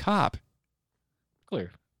being a cop?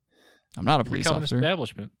 Clear. I'm not a police Become an officer.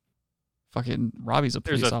 Establishment. Fucking Robbie's a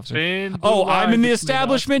There's police a officer. thin blue Oh, I'm line in the between us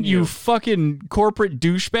establishment, and you fucking corporate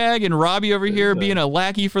douchebag, and Robbie over here being a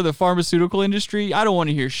lackey for the pharmaceutical industry. I don't want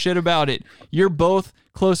to hear shit about it. You're both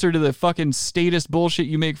closer to the fucking statist bullshit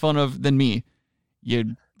you make fun of than me.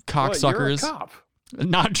 You cocksuckers. You're a cop.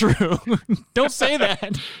 Not true. Don't say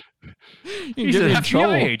that. You He's get an me in FBI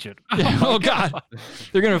trouble. agent. Yeah, oh God.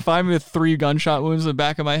 They're gonna find me with 3 gunshot wounds in the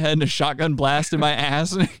back of my head and a shotgun blast in my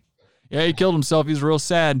ass. Yeah, he killed himself. He's real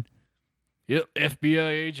sad. Yep, FBI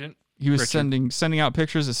agent. He was Richard. sending out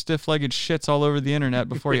pictures of stiff-legged shits all over the internet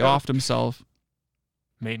before he offed himself.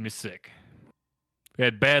 Made me sick. He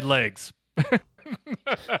had bad legs.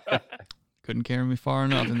 Couldn't carry me far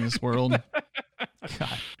enough in this world.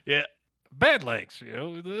 God. Yeah, bad legs. You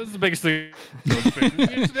know, that's the biggest thing. You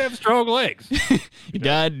should have strong legs. He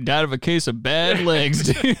died of a case of bad legs,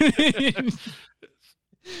 dude.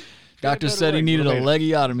 Doctor said he needed a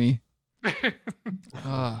legiotomy.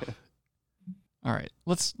 All right,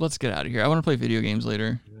 let's get out of here. I want to play video games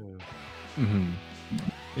later.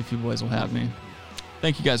 If you boys will have me.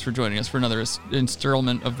 Thank you guys for joining us for another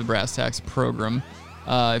installment of the Brass Tacks program.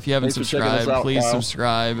 If you haven't Thanks for checking us subscribed, out, please Kyle.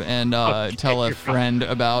 subscribe and tell a friend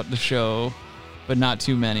about the show, but not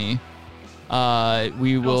too many.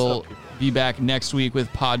 We will be back next week with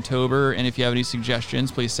Podtober, and if you have any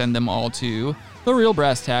suggestions, please send them all to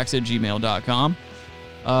therealbrasstacks@gmail.com.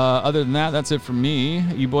 Other than that, that's it from me.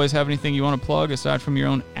 You boys have anything you want to plug aside from your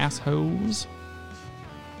own assholes?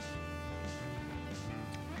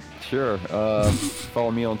 Sure.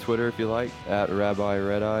 Follow me on Twitter if you like, @Rabbi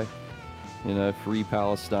Redeye. You know, free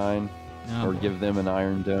Palestine, or give them an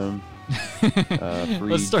Iron Dome. Free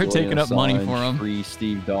Let's start taking Julian up money Assange, for 'em. Free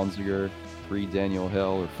Steve Donziger, free Daniel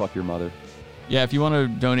Hell, or fuck your mother. Yeah, if you want to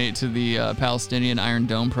donate to the Palestinian Iron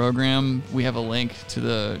Dome program, we have a link to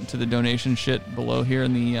the donation shit below here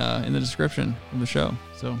in the description of the show.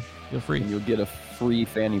 So feel free. And you'll get a free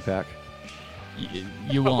fanny pack.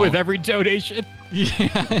 You won't. With every donation.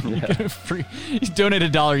 Yeah, you get a free. You donate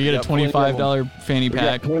 $1, you get a $25 fanny We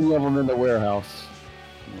pack. got 20 of them in the warehouse.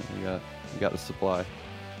 Yeah, we got the supply.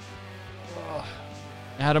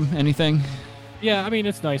 Adam, anything? Yeah, I mean,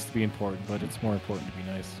 it's nice to be important, but it's more important to be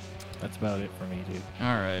nice. That's about it for me, dude.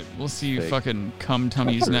 All right, we'll see you Fake. fucking cum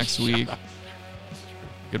tummies next week.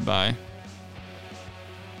 Goodbye.